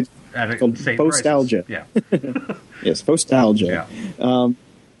at insane nostalgia. Yeah. Yes, nostalgia. Yeah.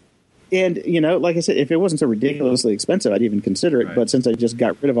 And, like I said, if it wasn't so ridiculously expensive, I'd even consider it. Right. But since I just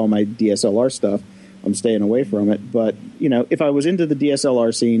got rid of all my DSLR stuff, I'm staying away from it. But, if I was into the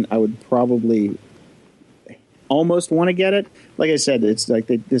DSLR scene, I would probably almost want to get it. Like I said, it's like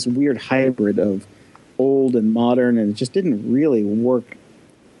this weird hybrid of old and modern, and it just didn't really work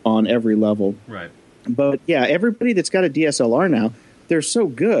on every level. Right. But yeah, everybody that's got a DSLR now, they're so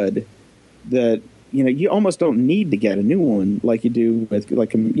good that you almost don't need to get a new one like you do with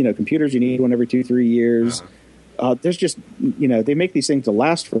computers. You need one every 2-3 years. There's just they make these things to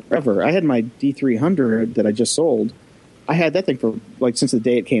last forever. I had my D300 that I just sold. I had that thing for since the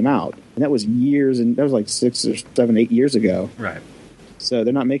day it came out, and that was years, and that was like 6 or 7, 8 years ago. Right. So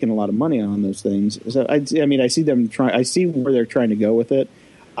they're not making a lot of money on those things. So I see them try. I see where they're trying to go with it.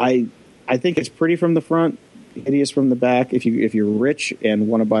 I think it's pretty from the front, hideous from the back. If you're rich and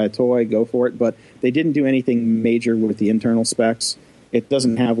want to buy a toy, go for it. But they didn't do anything major with the internal specs. It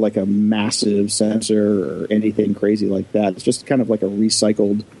doesn't have like a massive sensor or anything crazy like that. It's just kind of like a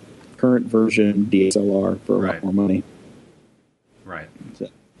recycled current version DSLR for a lot more money. Right. So,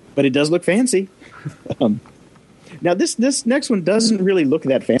 but it does look fancy. Now this next one doesn't really look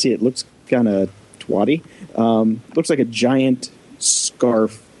that fancy. It looks kind of twatty. Looks like a giant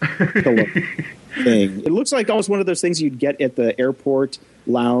scarf pillow thing. It looks like almost one of those things you'd get at the airport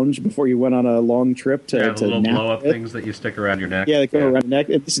lounge before you went on a long trip to the little nap blow-up things that you stick around your neck. Yeah, they go around the neck.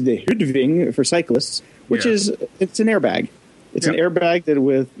 This is the Hoodwing for cyclists, which it's an airbag. It's an airbag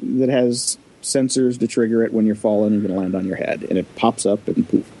that has sensors to trigger it when you're falling and going to land on your head, and it pops up and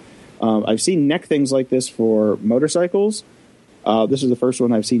poof. I've seen neck things like this for motorcycles. This is the first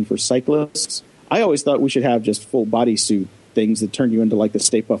one I've seen for cyclists. I always thought we should have just full bodysuit things that turn you into like the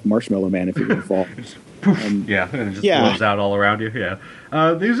Stay Puft Marshmallow Man if you're going to fall. And it just blows out all around you. Yeah,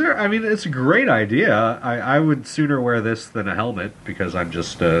 these are. I mean, it's a great idea. I would sooner wear this than a helmet because I'm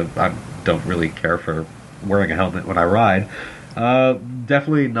just I don't really care for wearing a helmet when I ride.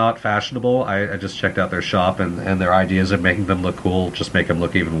 Definitely not fashionable. I just checked out their shop and their ideas of making them look cool just make them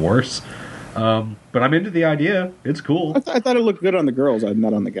look even worse. But I'm into the idea. It's cool. I thought it looked good on the girls,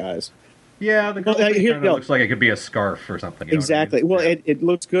 not on the guys. Yeah, the girl kind of looks like it could be a scarf or something. Exactly. I mean? Well, it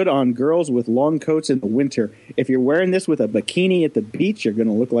looks good on girls with long coats in the winter. If you're wearing this with a bikini at the beach, you're going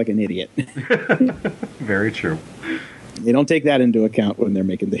to look like an idiot. Very true. They don't take that into account when they're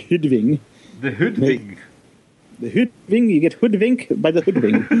making the Hoodwing. The Hoodwing. The Hoodwing, you get hoodwinked by the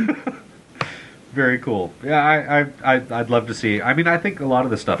Hoodwing. Very cool. Yeah, I'd love to see. I mean, I think a lot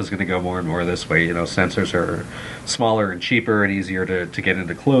of this stuff is going to go more and more this way. Sensors are smaller and cheaper and easier to get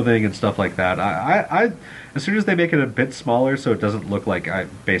into clothing and stuff like that. I as soon as they make it a bit smaller so it doesn't look like I'm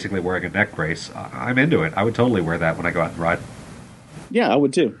basically wearing a neck brace, I'm into it. I would totally wear that when I go out and ride. Yeah, I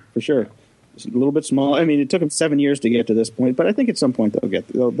would too, for sure. It's a little bit small. I mean, it took them 7 years to get to this point, but I think at some point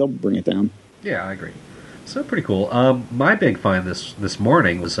they'll bring it down. Yeah, I agree. So pretty cool. My big find this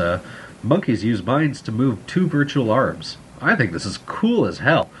morning was monkeys use minds to move 2 virtual arms. I think this is cool as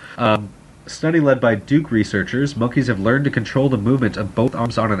hell. A study led by Duke researchers, monkeys have learned to control the movement of both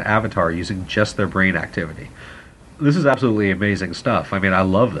arms on an avatar using just their brain activity. This is absolutely amazing stuff. I mean, I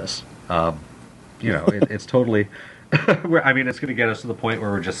love this. It's totally... I mean, it's going to get us to the point where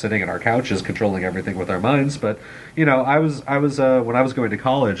we're just sitting on our couches controlling everything with our minds. But, I was when I was going to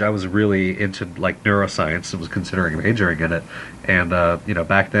college, I was really into like neuroscience and was considering majoring in it. And,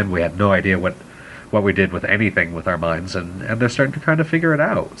 back then we had no idea what we did with anything with our minds. And they're starting to kind of figure it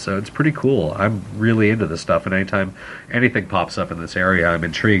out. So it's pretty cool. I'm really into this stuff. And anytime anything pops up in this area, I'm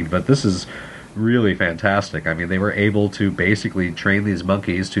intrigued. But this is really fantastic. I mean, they were able to basically train these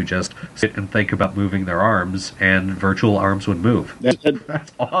monkeys to just sit and think about moving their arms, and virtual arms would move.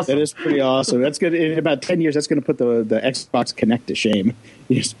 That's awesome. That is pretty awesome. That's good. In about 10 years, that's going to put the Xbox Kinect to shame.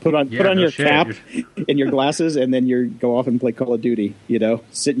 You just put on your cap and your glasses, and then you go off and play Call of Duty.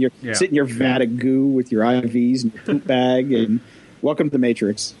 Sit in your vat of goo with your IVs and your poop bag, and welcome to the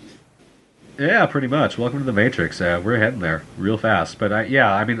Matrix. Yeah, pretty much. Welcome to the Matrix. We're heading there real fast. But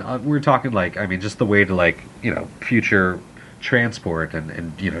we're talking just the way to future transport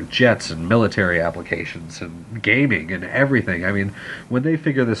and jets and military applications and gaming and everything. I mean, when they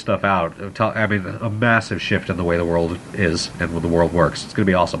figure this stuff out, a massive shift in the way the world is and the world works. It's going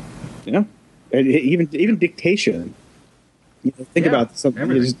to be awesome. Yeah, and even dictation. Think about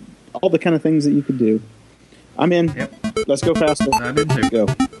something. All the kind of things that you could do. I'm in. Yep. Let's go faster. I'm in too. Go.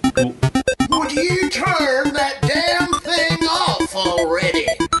 Cool. Would you turn that damn thing off already?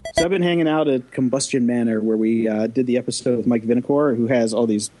 So I've been hanging out at Combustion Manor where we did the episode with Mike Vinicor, who has all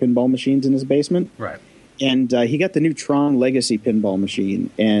these pinball machines in his basement. Right. And he got the new Tron Legacy pinball machine,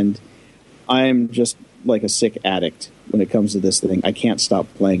 and I'm just like a sick addict when it comes to this thing. I can't stop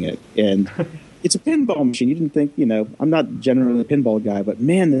playing it. And it's a pinball machine. You didn't think, I'm not generally a pinball guy, but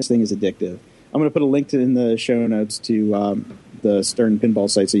man, this thing is addictive. I'm going to put a link in the show notes to the Stern Pinball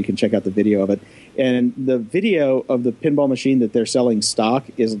site so you can check out the video of it. And the video of the pinball machine that they're selling stock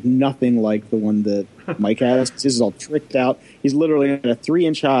is nothing like the one that Mike has. This is all tricked out. He's literally at a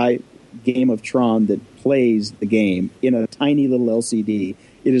 3-inch high game of Tron that plays the game in a tiny little LCD.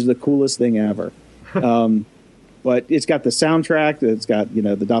 It is the coolest thing ever. But it's got the soundtrack. It's got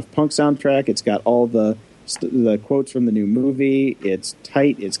the Daft Punk soundtrack. It's got all the quotes from the new movie. It's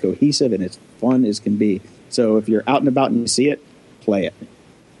tight. It's cohesive, and it's fun as can be. So if you're out and about and you see it, play it.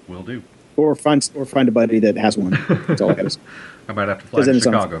 Will do. Or find a buddy that has one. That's all I got to say. I might have to fly to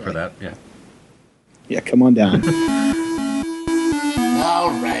Chicago for that. Yeah. Yeah, come on down. All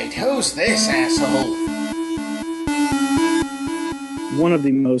right, who's this asshole? One of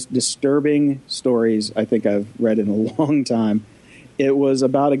the most disturbing stories I think I've read in a long time. It was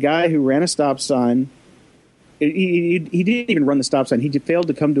about a guy who ran a stop sign. He didn't even run the stop sign. He failed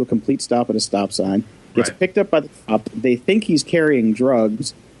to come to a complete stop at a stop sign. Gets picked up by the cop. They think he's carrying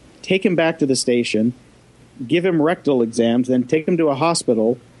drugs. Take him back to the station. Give him rectal exams. Then take him to a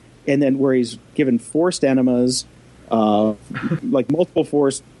hospital. And then where he's given forced enemas, like multiple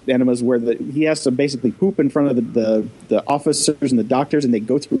forced enemas, where he has to basically poop in front of the officers and the doctors, and they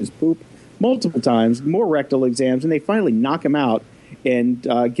go through his poop multiple times. More rectal exams, and they finally knock him out and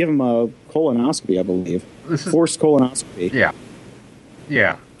give him a colonoscopy, I believe. Forced colonoscopy. Yeah.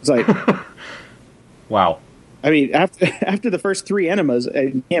 Yeah. It's like, wow. I mean, after the first 3 enemas,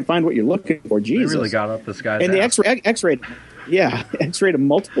 you can't find what you're looking for. Jesus. They really got up this guy's and ass. The X-rayed. Yeah, X-rayed him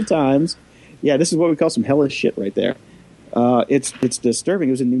multiple times. Yeah, this is what we call some hellish shit right there. It's disturbing.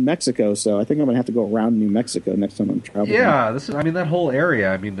 It was in New Mexico, so I think I'm going to have to go around New Mexico next time I'm traveling. Yeah, that whole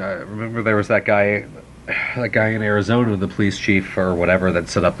area. I mean, remember there was that guy in Arizona, the police chief or whatever, that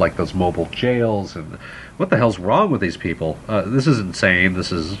set up like those mobile jails. And what the hell's wrong with these people? This is insane.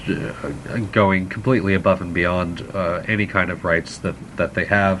 This is going completely above and beyond any kind of rights that they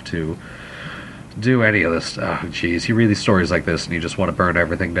have to do any of this. Oh, jeez, you read these stories like this and you just want to burn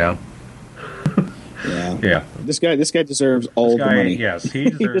everything down. Yeah. This guy deserves all the money. Yes, he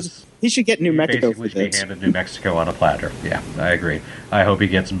deserves. He should get New Mexico for basically this. be handed New Mexico on a platter. Yeah, I agree. I hope he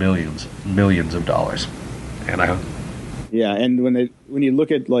gets millions of dollars. And I hope. Yeah, and when you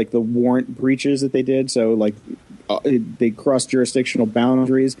look at like the warrant breaches that they did, so like they crossed jurisdictional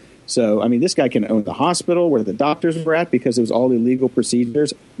boundaries. So I mean, this guy can own the hospital where the doctors were at because it was all illegal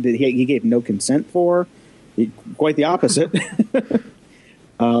procedures that he gave no consent for. Quite the opposite.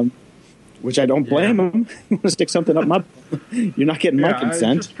 Which I don't blame him. You want to stick something up my... You're not getting my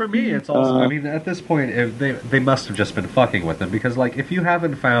consent. Just for me, it's also... I mean, at this point, they must have just been fucking with them. Because, like, if you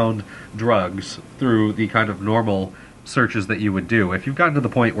haven't found drugs through the kind of normal searches that you would do, if you've gotten to the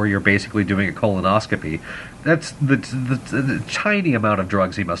point where you're basically doing a colonoscopy, that's the tiny amount of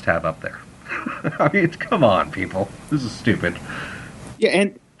drugs he must have up there. I mean, come on, people. This is stupid. Yeah,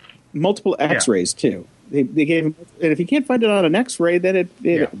 and multiple X-rays, too. They gave him... And if you can't find it on an X-ray, then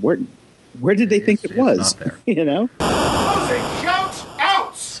where did they think it was? You know? Shout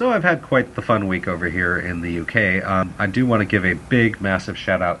out! So I've had quite the fun week over here in the UK. I do want to give a big, massive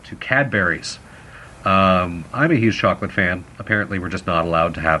shout out to Cadbury's. I'm a huge chocolate fan. Apparently we're just not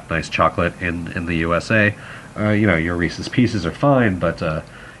allowed to have nice chocolate in the USA. Your Reese's Pieces are fine, but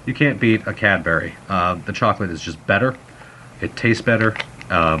you can't beat a Cadbury. The chocolate is just better. It tastes better.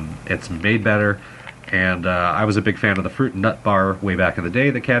 It's made better. And I was a big fan of the fruit and nut bar way back in the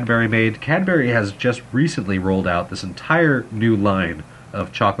day that Cadbury made. Cadbury has just recently rolled out this entire new line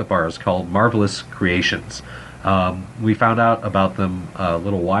of chocolate bars called Marvelous Creations. We found out about them a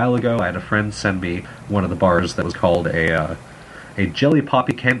little while ago. I had a friend send me one of the bars that was called a jelly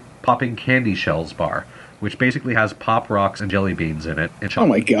popping candy shells bar, which basically has Pop Rocks and jelly beans in it. Oh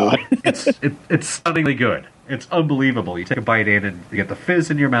my god. It's stunningly good. It's unbelievable. You take a bite in and you get the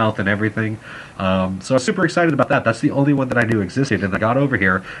fizz in your mouth and everything. So I was super excited about that. That's the only one that I knew existed. And I got over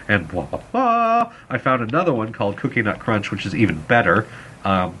here and I found another one called Cookie Nut Crunch, which is even better.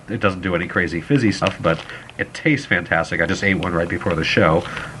 It doesn't do any crazy fizzy stuff, but it tastes fantastic. I just ate one right before the show.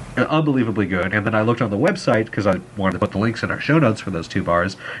 Unbelievably good. And then I looked on the website because I wanted to put the links in our show notes for those 2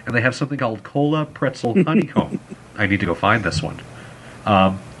 bars. And they have something called Cola Pretzel Honeycomb. I need to go find this one.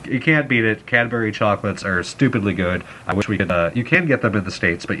 You can't beat it. Cadbury chocolates are stupidly good. I wish we could... you can get them in the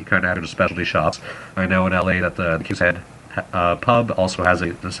States, but you kind of have to go to specialty shops. I know in LA that the King's Head pub also has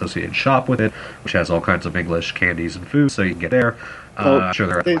an associated shop with it, which has all kinds of English candies and food, so you can get there. I'm sure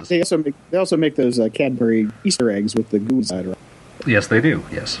there are... They also make those Cadbury Easter eggs with the goo inside, right? Yes, they do.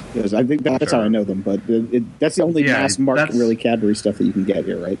 Yes. Because I think that's how I know them, but that's the only mass market really Cadbury stuff that you can get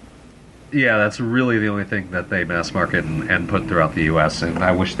here, right? Yeah, that's really the only thing that they mass market and put throughout the U.S. And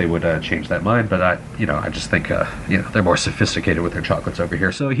I wish they would change that mind, but I just think they're more sophisticated with their chocolates over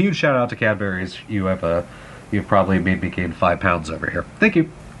here. So a huge shout out to Cadbury's. You've probably made me gain 5 pounds over here. Thank you.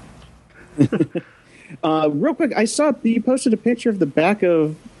 Real quick, I saw you posted a picture of the back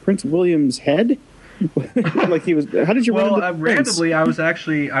of Prince William's head. Like he was. How did you? Well, randomly, I was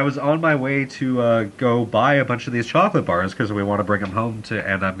on my way to go buy a bunch of these chocolate bars because we want to bring them home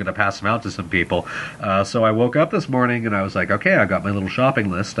and I'm going to pass them out to some people. So I woke up this morning and I was like, okay, I got my little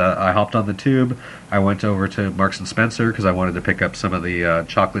shopping list. I hopped on the tube. I went over to Marks and Spencer because I wanted to pick up some of the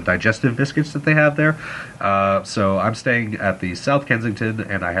chocolate digestive biscuits that they have there. So I'm staying at the South Kensington,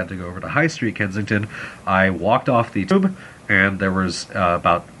 and I had to go over to High Street Kensington. I walked off the tube, and there was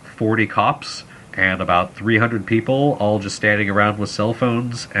about 40 cops and about 300 people all just standing around with cell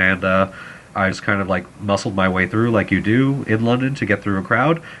phones, and I just kind of like muscled my way through like you do in London to get through a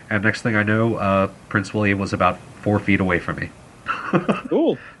crowd, and next thing I know, Prince William was about 4 feet away from me.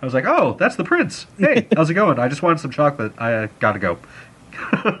 Cool. I was like, oh, that's the prince. Hey, how's it going? I just wanted some chocolate. I gotta go.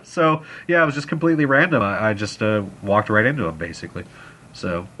 So, yeah, it was just completely random. I just walked right into him, basically.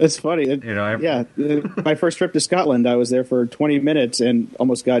 So it's funny. My first trip to Scotland, I was there for 20 minutes and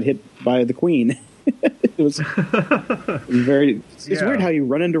almost got hit by the Queen. It was very. It's weird how you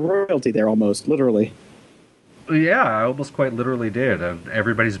run into royalty there, almost literally. Yeah, I almost quite literally did, and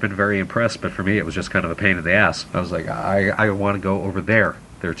everybody's been very impressed. But for me, it was just kind of a pain in the ass. I was like, I want to go over there.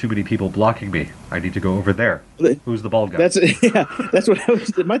 There are too many people blocking me. I need to go over there. Who's the bald guy? That's what I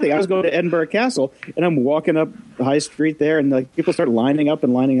was. My thing. I was going to Edinburgh Castle, and I'm walking up High Street there, and like people start lining up.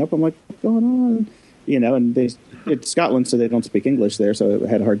 I'm like, what's going on? And it's Scotland, so they don't speak English there, so I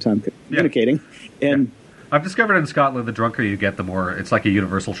had a hard time communicating. Yeah. And I've discovered in Scotland, the drunker you get, the more it's like a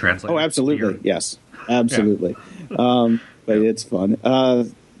universal translator. Oh, absolutely, yes, absolutely. Yeah. But it's fun.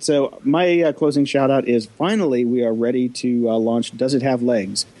 So my closing shout-out is finally we are ready to launch Does It Have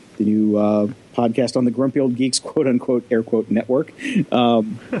Legs? The new podcast on the Grumpy Old Geeks quote-unquote, air-quote, network.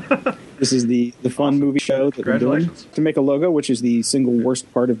 This is the fun movie show that we're doing to make a logo, which is the single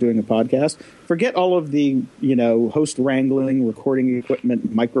worst part of doing a podcast. Forget all of the, host wrangling, recording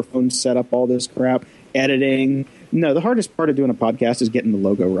equipment, microphone setup, all this crap, editing. No, the hardest part of doing a podcast is getting the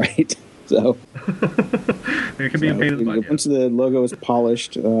logo right. So it can be a pain in the butt. Once the logo is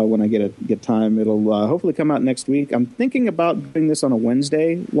polished, when I get time, it'll hopefully come out next week. I'm thinking about doing this on a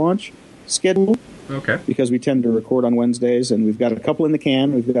Wednesday launch schedule. Okay. Because we tend to record on Wednesdays, and we've got a couple in the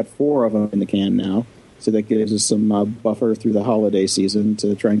can. We've got 4 of them in the can now, so that gives us some buffer through the holiday season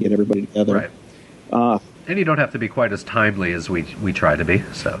to try and get everybody together. Right. And you don't have to be quite as timely as we try to be.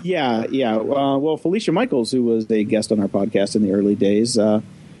 So yeah. Well, Felicia Michaels, who was a guest on our podcast in the early days,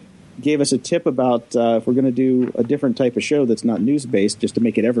 gave us a tip about if we're going to do a different type of show that's not news-based, just to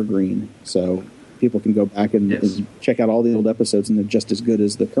make it evergreen, so people can go back and check out all the old episodes, and they're just as good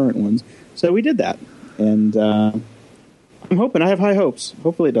as the current ones. So we did that, and I'm hoping. I have high hopes.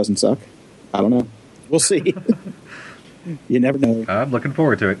 Hopefully it doesn't suck. I don't know. We'll see. You never know. I'm looking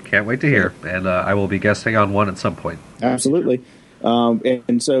forward to it. Can't wait to hear. And I will be guesting on one at some point. Absolutely.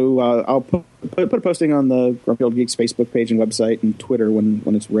 And so I'll put a posting on the Grumpy Old Geeks Facebook page and website and Twitter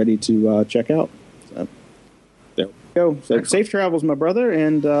when it's ready to check out. So there we go. So excellent. Safe travels, my brother,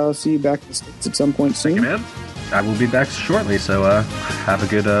 and see you back in the States at some point soon. Thank you, man. I will be back shortly, so have a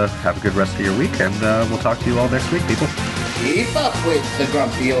good rest of your week, and we'll talk to you all next week, people. Keep up with the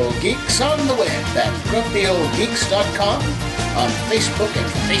Grumpy Old Geeks on the web at grumpyoldgeeks.com, on Facebook at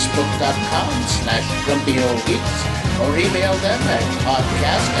facebook.com/grumpyoldgeeks, or email them at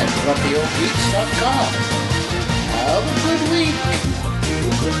podcast@grumpyoldgeeks.com. Have a good week.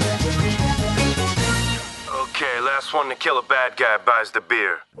 Okay, last one to kill a bad guy buys the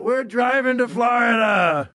beer. We're driving to Florida.